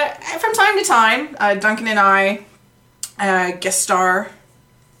time to time, Duncan and I guest star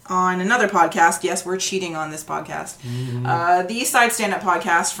on another podcast. Yes, we're cheating on this podcast. Mm-hmm. The East Side Stand Up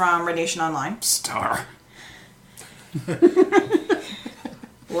Podcast from Red Nation Online. Star.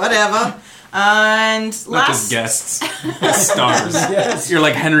 Whatever. And Not last... just guests. Stars. Yes. You're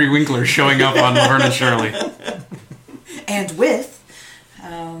like Henry Winkler showing up on Laverne and Shirley. And with...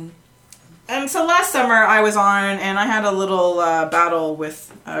 and so last summer I was on and I had a little battle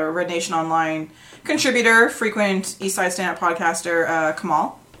with Red Nation Online contributor, frequent East Side Stand-Up podcaster,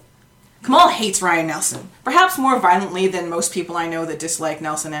 Kamal. Kamal hates Ryan Nelson, perhaps more violently than most people I know that dislike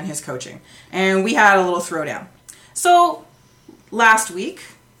Nelson and his coaching. And we had a little throwdown. So last week,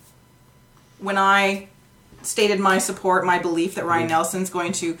 when I stated my support, my belief that Ryan Nelson's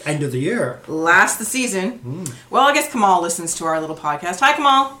going to End of the year. last the season. Well, I guess Kamal listens to our little podcast. Hi,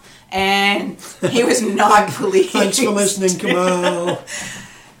 Kamal. And he was not pleased. Thanks for listening, Kamal.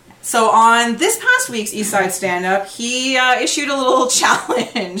 So on this past week's East Side Stand-Up, he issued a little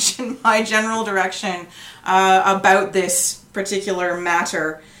challenge in my general direction about this particular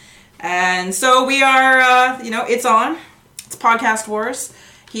matter. And so we are, it's on. It's Podcast Wars.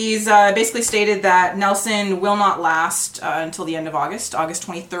 He's basically stated that Nelson will not last until the end of August. August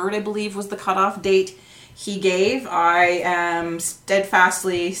 23rd, I believe, was the cutoff date he gave. I am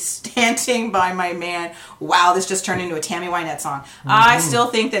steadfastly standing by my man. Wow, this just turned into a Tammy Wynette song. I still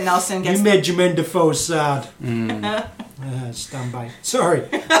think that Nelson gets... You made Jermaine Defoe sad. Stand by. Sorry.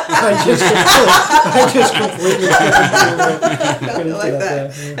 I just completely like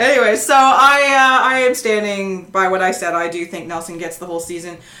that. Anyway, so I am standing by what I said. I do think Nelson gets the whole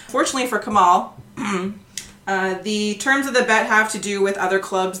season. Fortunately for Kamal, the terms of the bet have to do with other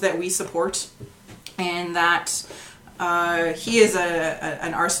clubs that we support, and that he is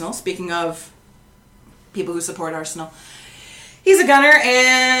an Arsenal. Speaking of people who support Arsenal, he's a Gunner,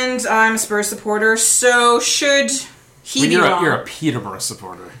 and I'm a Spurs supporter. So should he be wrong? You're a Peterborough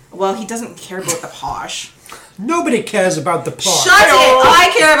supporter. Well, he doesn't care about the posh. Nobody cares about the plot. Shut it!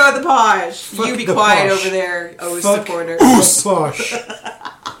 I care about the posh. Fuck You be the quiet posh. over there, O's Fuck supporter. Posh.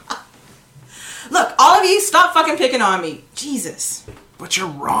 Look, all of you, stop fucking picking on me. Jesus. But you're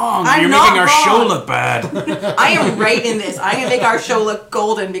wrong. I'm You're not making our wrong. show look bad. I am right in this. I am make our show look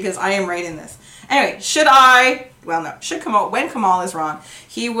golden because I am right in this. Anyway, should Kamal, when Kamal is wrong,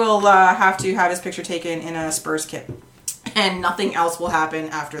 he will have to have his picture taken in a Spurs kit. And nothing else will happen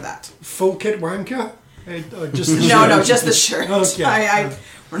after that. Full kit wanker? Or just the No, shirt? just the shirt. Okay.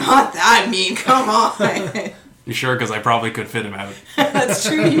 We're not that mean. Come on. You sure? Because I probably could fit him out. That's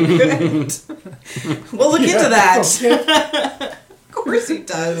true, you could. We'll look into that. Okay. Of course he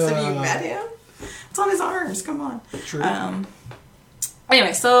does. Have you met him? It's on his arms. Come on. True.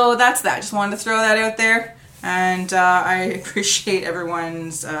 Anyway, so that's that. Just wanted to throw that out there. And I appreciate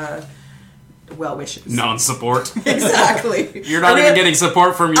everyone's well wishes. Non-support. Exactly. You're not even getting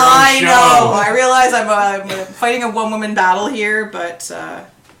support from your own I show. know. I realize I'm fighting a one-woman battle here, but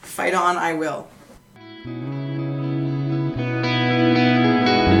fight on I will.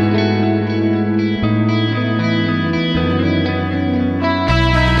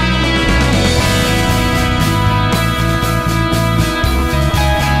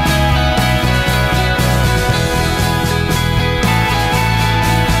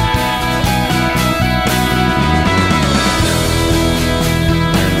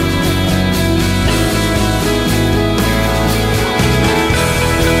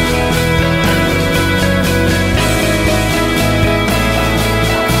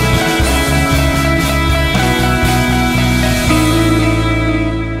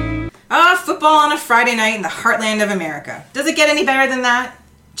 Football on a Friday night in the heartland of America. Does it get any better than that?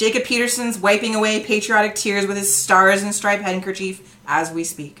 Jacob Peterson's wiping away patriotic tears with his stars and striped handkerchief as we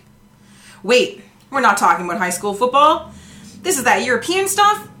speak. Wait, we're not talking about high school football. This is that European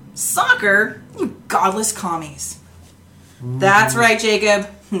stuff? Soccer? You godless commies. That's right, Jacob.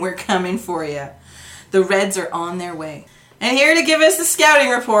 We're coming for you. The Reds are on their way. And here to give us the scouting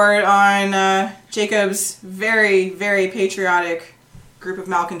report on Jacob's very, very patriotic group of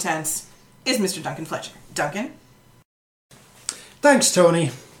malcontents is Mr. Duncan Fletcher. Duncan? Thanks, Tony.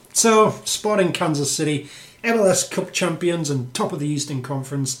 So, Sporting Kansas City, MLS Cup champions and top of the Eastern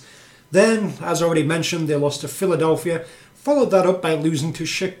Conference. Then, as already mentioned, they lost to Philadelphia, followed that up by losing to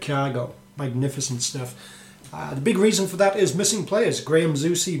Chicago. Magnificent stuff. The big reason for that is missing players. Graham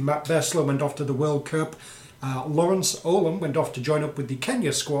Zusi, Matt Bessler went off to the World Cup. Lawrence Olam went off to join up with the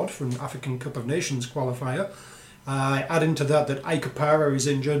Kenya squad for an African Cup of Nations qualifier. Adding to that Ike Opara is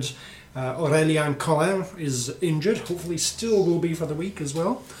injured. Aurélien Collin is injured. Hopefully still will be for the week as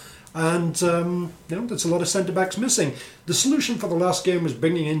well. And, there's a lot of centre-backs missing. The solution for the last game was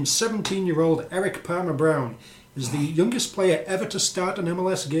bringing in 17-year-old Eric Palmer-Brown. He's the youngest player ever to start an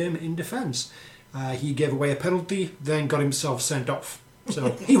MLS game in defence. He gave away a penalty, then got himself sent off.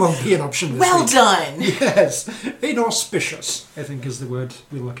 So he won't be an option this Well week. done! Yes, inauspicious, I think is the word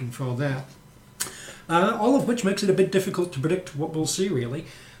we're looking for there. All of which makes it a bit difficult to predict what we'll see, really.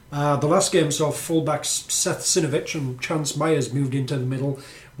 The last game saw fullbacks Seth Sinovich and Chance Myers moved into the middle,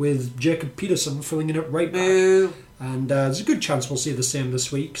 with Jacob Peterson filling in at right back. Boo. And there's a good chance we'll see the same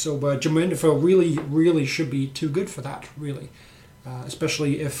this week. So Jermaine Defoe really should be too good for that, really.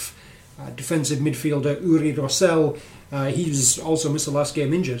 Especially if defensive midfielder Uri Rossell, he's also missed the last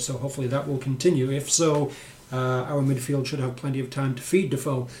game injured, so hopefully that will continue. If so, our midfield should have plenty of time to feed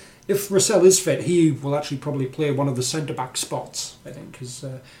Defoe. If Rossell is fit, he will actually probably play one of the centre-back spots, I think, because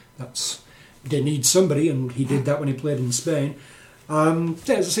they need somebody, and he did that when he played in Spain. As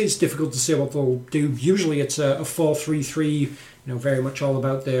I say, it's difficult to say what they'll do. Usually it's a 4-3-3, very much all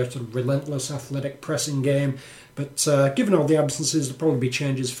about their sort of relentless athletic pressing game. But given all the absences, there'll probably be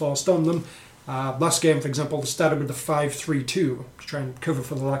changes forced on them. Last game, for example, they started with the 5-3-2 to try and cover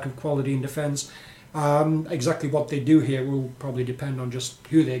for the lack of quality in defence. Exactly what they do here will probably depend on just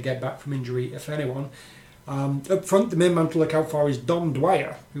who they get back from injury, if anyone. Up front, the main man to look out for is Dom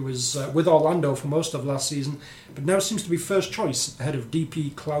Dwyer, who was with Orlando for most of last season, but now seems to be first choice ahead of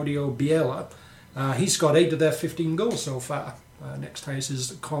DP Claudio Biela. He scored 8 of their 15 goals so far. Next highest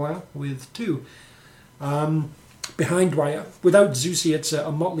is Collin with 2. Behind Dwyer, without Zusi, it's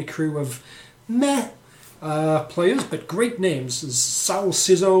a motley crew of meh players, but great names. There's Sal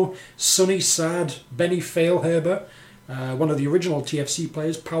Sizzo, Sonny Sad, Benny Failhaber, one of the original TFC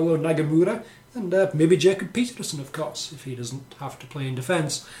players, Paulo Nagamura, and maybe Jacob Peterson, of course, if he doesn't have to play in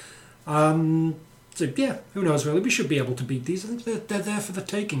defence. So yeah, who knows really? We should be able to beat these. I think they're there for the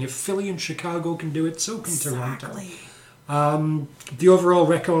taking. If Philly and Chicago can do it, so can Toronto. The overall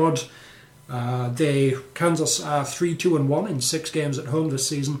record, Kansas are 3-2-1 in 6 games at home this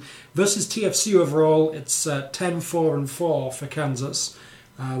season. Versus TFC overall, it's 10-4-4 for Kansas,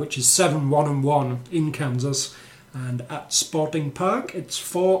 which is 7-1-1 in Kansas. And at Sporting Park, it's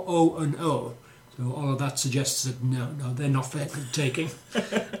 4-0-0. So all of that suggests that no, they're not there for the taking.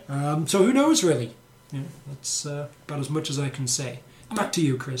 So who knows, really? Yeah, that's about as much as I can say. Back to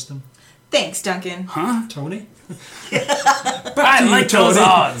you, Kristen. Thanks, Duncan. Huh? Tony? I like those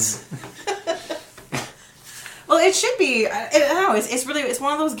odds. Well, it should be. I don't know. It's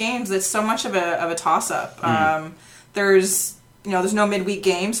one of those games that's so much of a toss up. There's no midweek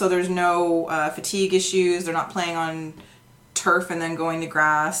game, so there's no fatigue issues. They're not playing on turf and then going to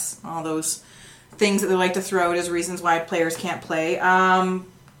grass. All those things that they like to throw out as reasons why players can't play.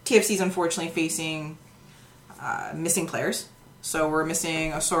 TFC is unfortunately facing missing players. So we're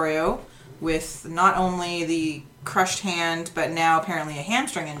missing Osorio with not only the crushed hand, but now apparently a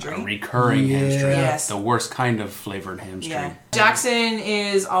hamstring injury. A recurring hamstring. Yes. The worst kind of flavored hamstring. Yeah. Jackson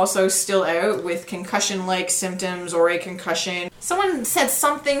is also still out with concussion-like symptoms or a concussion. Someone said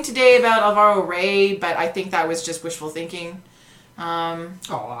something today about Alvaro Rey, but I think that was just wishful thinking. Oh,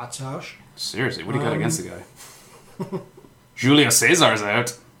 that's harsh. Seriously, what do you got against the guy? Julio Cesar's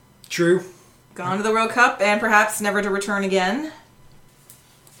out. True. Gone to the World Cup and perhaps never to return again.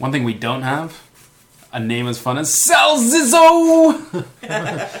 One thing we don't have, a name as fun as Sal Zizzo!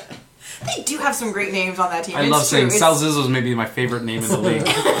 They do have some great names on that team. I love saying Sal Zizzo is maybe my favorite name in the league.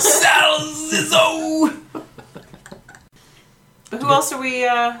 Sal Zizzo! But who else are we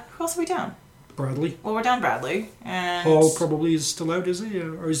down? Bradley. Well, we're down Bradley. And Hall probably is still out, is he?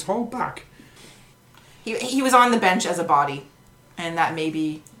 Or is Hall back? He was on the bench as a body, and that may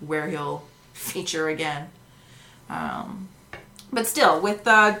be where he'll feature again. But still, with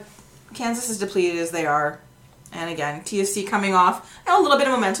Kansas as depleted as they are, and again, TFC coming off a little bit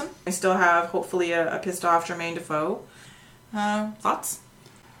of momentum. I still have, hopefully, a pissed off Jermaine Defoe. Thoughts?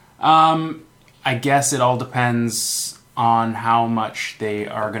 I guess it all depends on how much they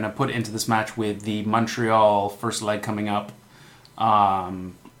are going to put into this match with the Montreal first leg coming up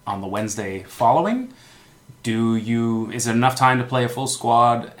on the Wednesday following. Is it enough time to play a full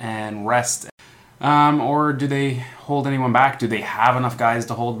squad and rest? Or do they hold anyone back? Do they have enough guys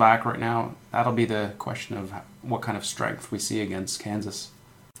to hold back right now? That'll be the question of what kind of strength we see against Kansas.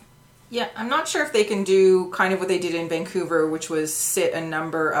 Yeah, I'm not sure if they can do kind of what they did in Vancouver, which was sit a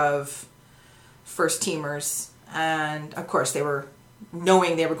number of first teamers. And of course, they were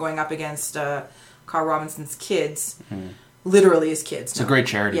knowing they were going up against Carl Robinson's kids, literally his kids. It's a great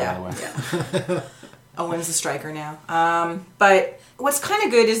charity, by the way. Yeah. Owen's a striker now. But what's kind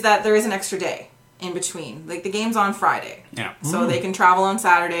of good is that there is an extra day in between. Like, the game's on Friday. Yeah. So they can travel on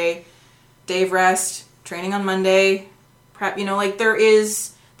Saturday, day of rest, training on Monday, prep. You know, like, there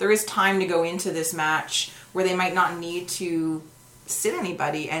is time to go into this match where they might not need to sit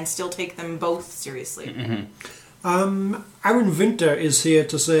anybody and still take them both seriously. Aaron Winter is here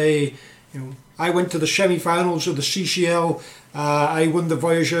to say, I went to the semi-finals of the CCL. I won the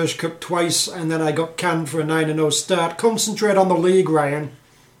Voyageurs Cup twice, and then I got canned for a 9-0 start. Concentrate on the league, Ryan.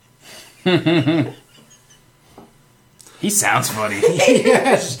 He sounds funny.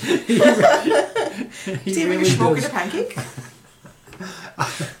 Yes. Did you make a smoke and a pancake?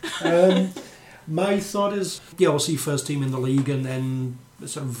 My thought is, obviously first team in the league, and then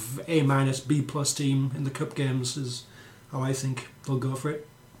sort of A-, B+ team in the cup games is how I think they'll go for it.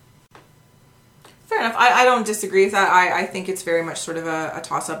 Fair enough. I don't disagree with that. I think it's very much sort of a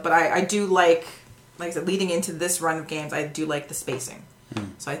toss-up, but I do like I said, leading into this run of games, I do like the spacing.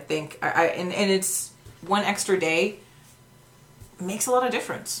 So I think, and it's one extra day makes a lot of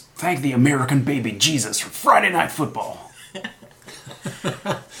difference. Thank the American baby Jesus for Friday Night Football.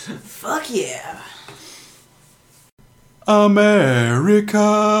 Fuck yeah.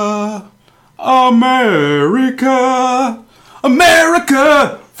 America, America,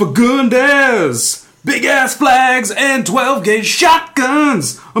 America for Gundes. Big ass flags and 12-gauge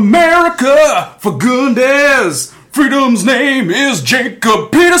shotguns. America for Gundes. Freedom's name is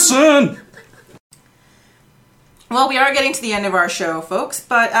Jacob Peterson. Well, we are getting to the end of our show, folks,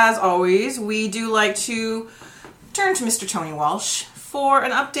 but as always, we do like to turn to Mr. Tony Walsh for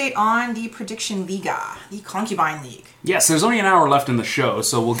an update on the Prediction Liga, the Concubine League. Yes, there's only an hour left in the show,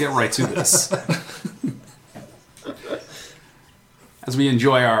 so we'll get right to this. As we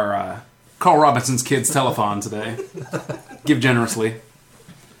enjoy our Carl Robinson's Kids telethon today. Give generously.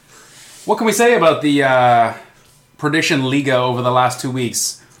 What can we say about the Prediction Liga over the last 2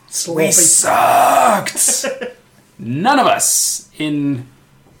 weeks? Sloppy. We sucked! None of us in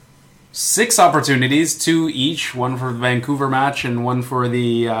 6 opportunities, 2 each, one for the Vancouver match and one for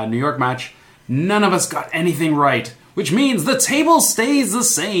the New York match. None of us got anything right, which means the table stays the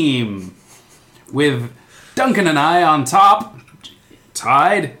same. With Duncan and I on top,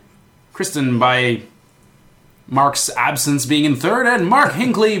 tied. Kristen, by Mark's absence, being in third, and Mark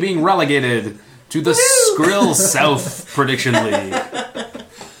Hinckley being relegated to the Skrill South Prediction League.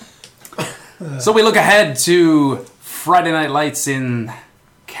 So we look ahead to Friday Night Lights in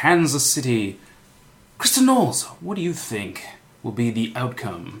Kansas City. Kristen Knowles, what do you think will be the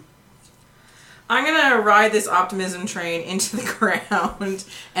outcome? I'm going to ride this optimism train into the ground,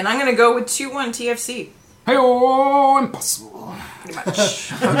 and I'm going to go with 2-1 TFC. Hey-oh, impossible. Pretty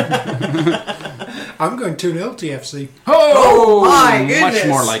much. I'm going 2-0 TFC. Oh, my goodness. Much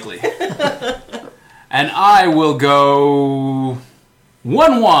more likely. And I will go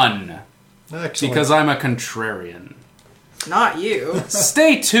 1-1 Excellent. because I'm a contrarian. Not you.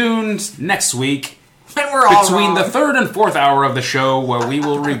 Stay tuned next week And we're all between wrong. the third and fourth hour of the show where we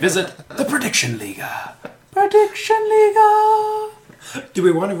will revisit the Prediction Liga. Prediction Liga. Do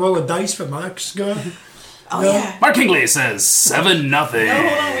we want to roll a dice for Mark's go? Oh, yeah. Mark Kingley says 7-0. No,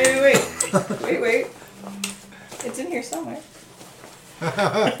 hold on. Wait. It's in here somewhere.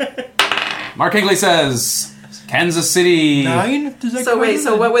 Mark Kingley says Kansas City. 9? Does that So go wait, in?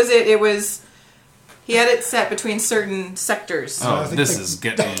 so what was it? It was... He had it set between certain sectors. Oh, I think this they- is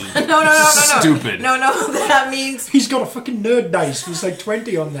getting No. stupid. No, that means... He's got a fucking nerd dice. There's like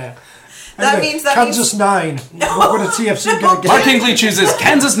 20 on there. That Anyway, means- Kansas 9. What would a TFC going to Mark get? Kingley chooses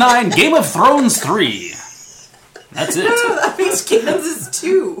Kansas 9, Game of Thrones 3. That's it. No, that means Kansas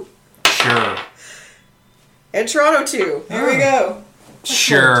 2. Sure. And Toronto 2. There we go.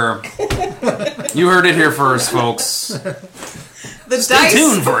 Sure. You heard it here first, folks. The Stay dice...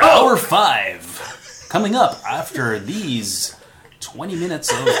 tuned for hour 5. Coming up after these 20 minutes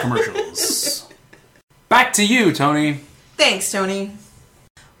of commercials. Back to you, Tony. Thanks, Tony.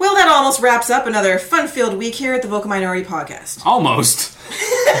 Well, that almost wraps up another fun-filled week here at the Vocal Minority Podcast. Almost.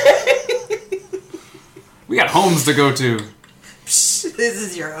 We got homes to go to. This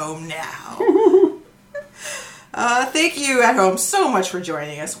is your home now. Thank you at home so much for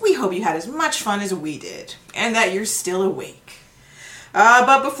joining us. We hope you had as much fun as we did, and that you're still awake.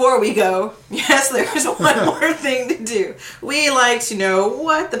 But before we go, yes, there's one more thing to do. We like to know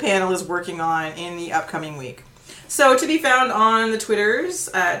what the panel is working on in the upcoming week. So to be found on the Twitters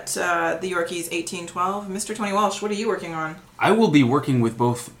at the Yorkies 1812, Mr. Tony Walsh, what are you working on? I will be working with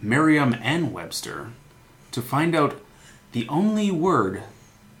both Merriam and Webster to find out the only word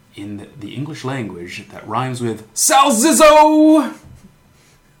in the English language that rhymes with Salzizzo!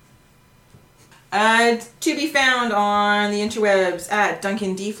 To be found on the interwebs at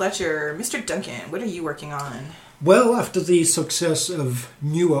Duncan D. Fletcher. Mr. Duncan, what are you working on? Well, after the success of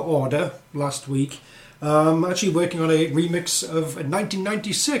Newer Order last week, I'm actually working on a remix of a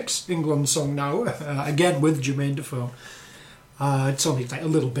 1996 England song now, again with Jermaine Defoe. It's only like a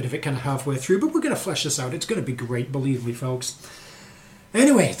little bit of it kind of halfway through, but we're going to flesh this out. It's going to be great, believe me, folks.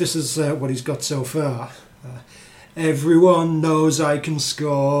 Anyway, this is what he's got so far. Everyone knows I can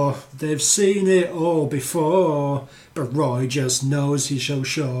score. They've seen it all before. But Roy just knows he's so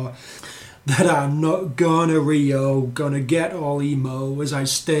sure that I'm not gonna Rio, gonna get all emo as I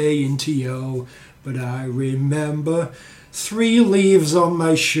stay in TO. But I remember 3 leaves on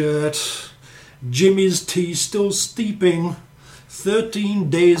my shirt, Jimmy's tea still steeping, 13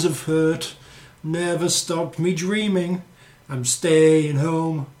 days of hurt, never stopped me dreaming. I'm staying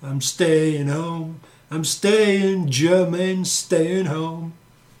home, I'm staying home, I'm staying, Jermaine, staying home.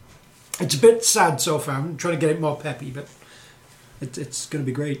 It's a bit sad so far, I'm trying to get it more peppy, but it's going to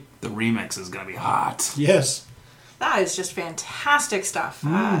be great. The remix is going to be hot. Yes. That is just fantastic stuff.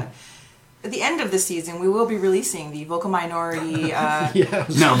 At the end of the season, we will be releasing the Vocal Minority.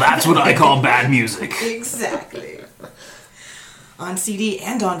 Yes. Now that's what I call bad music. Exactly. On CD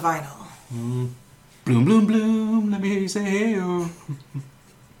and on vinyl. Bloom, bloom, bloom, let me hear you say hey-o.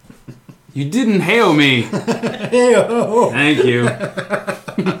 You didn't hey-o me. Hey-o. Thank you.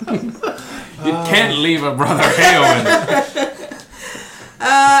 You can't leave a brother hey-o-ing.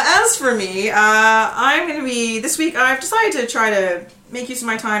 As for me, I'm going to be, this week I've decided to try to make use of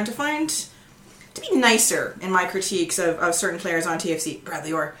my time to be nicer in my critiques of certain players on TFC,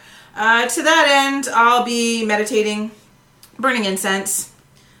 Bradley Orr. To that end, I'll be meditating, burning incense,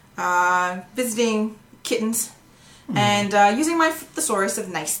 visiting kittens, and using my thesaurus of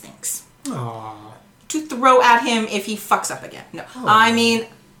nice things. Aww. To throw at him if he fucks up again. No, I mean,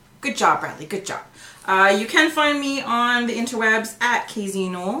 good job, Bradley, good job. You can find me on the interwebs at KZ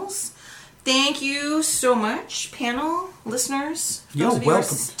Knowles. Thank you so much, panel, listeners. You're Those of you who are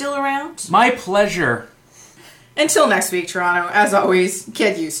welcome. still around. My pleasure. Until next week, Toronto, as always,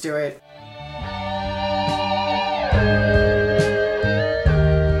 get used to it.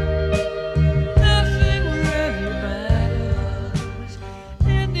 Nothing really matters.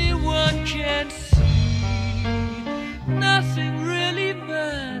 Anyone can see. Nothing really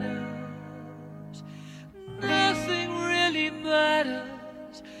matters. Nothing really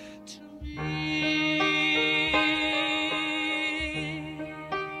matters to me.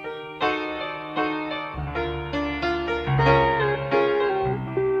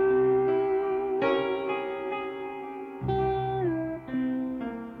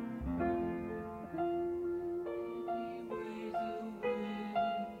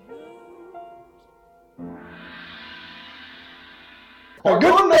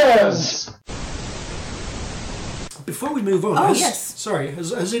 Goodness! Before we move on, Oh, yes.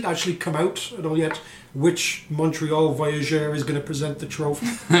 has it actually come out at all yet which Montreal Voyageur is going to present the trophy?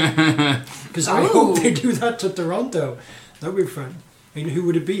 Because I hope they do that to Toronto. That would be fun. I mean, who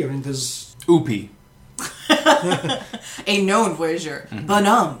would it be? I mean, there's... Oopie. A known voyageur,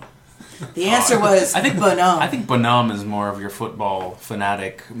 Bonhomme. The answer was Bonhomme. I think Bonhomme is more of your football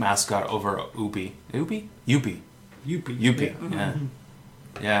fanatic mascot over Oopie. Oopie? Youpie. Youpie. Yeah.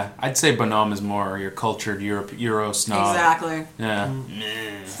 Yeah, I'd say Bonhomme is more your cultured Euro snob. Exactly. Yeah.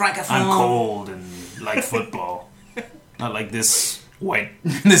 Francophone. I'm cold and like football. Not like this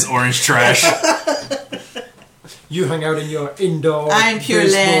this orange trash. You hang out in your indoor I'm pure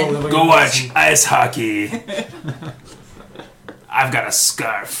baseball land. Go watch ice hockey. I've got a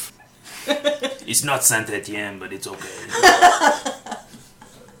scarf. It's not Saint Etienne, but it's okay.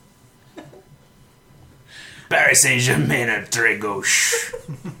 Paris Saint-Germain are très gauche.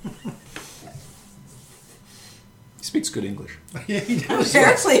 He speaks good English. Yeah, he does.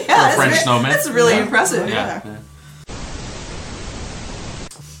 Apparently, yeah. French snowman. That's really impressive. Yeah.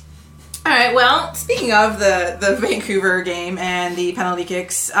 All right. Well, speaking of the Vancouver game and the penalty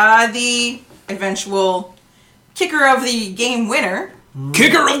kicks, the eventual kicker of the game winner.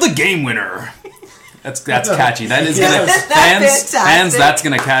 Kicker of the game winner. That's catchy. That is Yes. gonna That's fans. fantastic. That's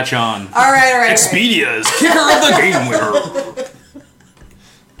gonna catch on. All right. Expedia's kicker of the game winner.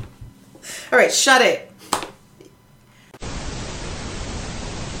 All right, shut it.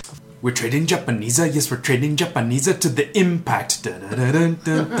 We're trading Japanese, yes, we're trading Japanese to the impact. Dun, dun, dun,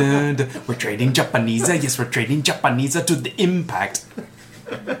 dun, dun, dun. We're trading Japanese, yes, we're trading Japanese to the impact.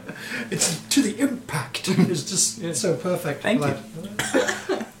 It's to the impact. It's just so perfect. Thank Like,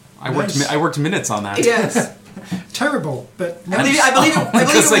 I worked minutes on that. Yes. Terrible, but I believe it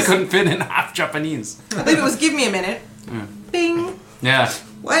Because I was, couldn't fit in half Japanese. I believe it was give me a minute. Bing. Yeah.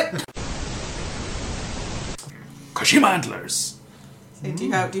 What? Kashima Antlers Say, do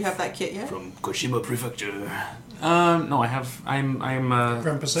you have that kit yet? from Kashima Prefecture. No, I have. I'm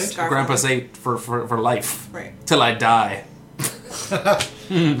Grandpa's 8? Scar- Grandpa's 8 for life. Right. Till I die.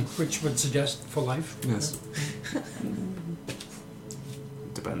 Which would suggest for life. Yes.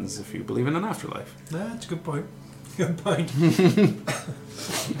 Depends if you believe in an afterlife. That's a good point. Good point.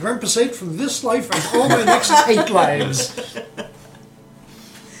 Grandpa's 8 from this life and all my next 8 lives.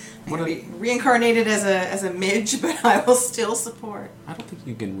 I'm gonna be reincarnated as a midge, but I will still support. I don't think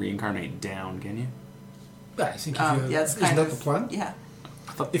you can reincarnate down, can you? I think if you, Yeah, it's isn't kind that of the plan? Yeah.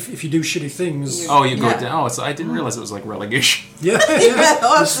 If you do shitty things, Oh, you go Yeah. down. Oh, so I didn't realize it was like relegation. yeah, Yeah,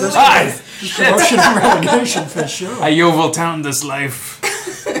 oh, This- this- Ah, promotion and relegation for sure. I Yeovil Town this life.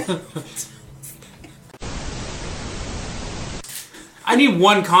 I need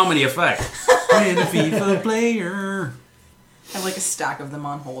one comedy effect. When a FIFA player. I have like a stack of them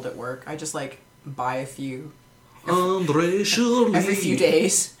on hold at work. I just like buy a few Andre Shirley. every few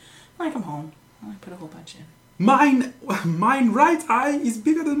days. When I come home, I put a whole bunch in. Mine right eye is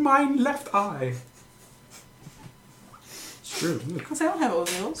bigger than mine left eye. It's true. Because I don't have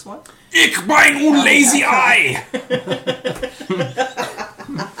ovules. What? Ich mein un lazy eye.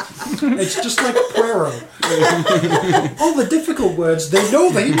 It's just like Poirot. All the difficult words, they know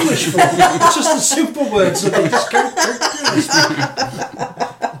the English for. It's just the simple words that they just can't grasp.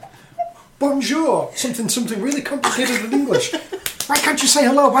 Bonjour. Something really complicated in English. Why can't you say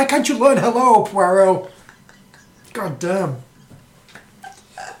hello? Why can't you learn hello, Poirot? God damn.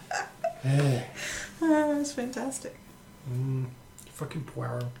 That's fantastic. Fucking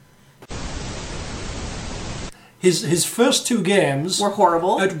Poirot. His first 2 games We're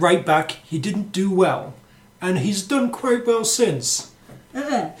horrible. at right back, he didn't do well. And he's done quite well since.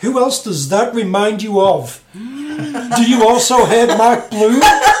 Who else does that remind you of? Do you also hate Mark Blue?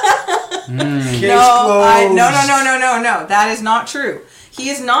 Case closed. No. That is not true. He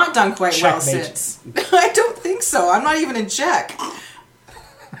has not done quite well Checkmate. since. I don't think so. I'm not even in check.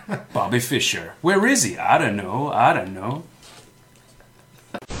 Bobby Fischer. Where is he? I don't know.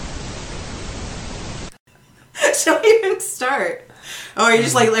 Don't even start. Oh, are you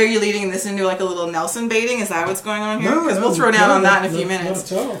just like, are you leading this into like a little Nelson baiting? Is that what's going on here? Because we'll throw down on that in a few minutes.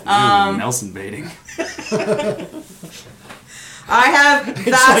 Not at all. Nelson baiting. I have It's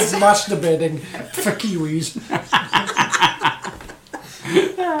vast. like masturbating for Kiwis.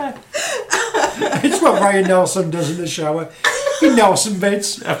 It's what Ryan Nelson does in the shower. He Nelson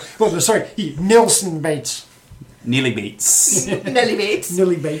baits. Well, sorry, he Nelson baits. Neely Bates. Nelly Bates.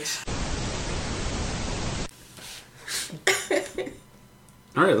 Nilly baits.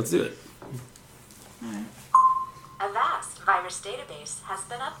 Alright, let's do it. Avast virus database has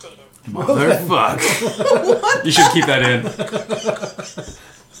been updated. Motherfuck. You should keep that in.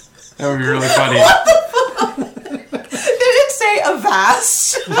 That would be really funny. Did it say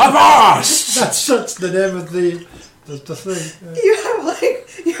Avast? Avast! That's the name of the thing. You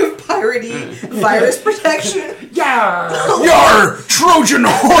have piratey virus protection. Yeah! Yar! Trojan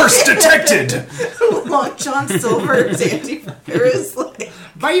horse detected! Long John Silver's antivirus. Like,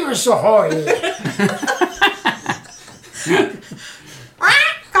 Virus ahoy!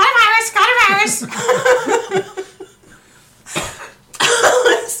 got a virus.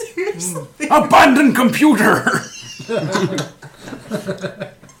 Seriously. Abandoned computer!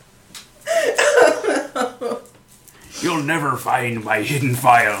 You'll never find my hidden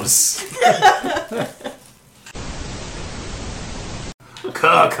files.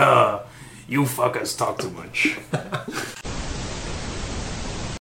 Kaka, you fuckers talk too much.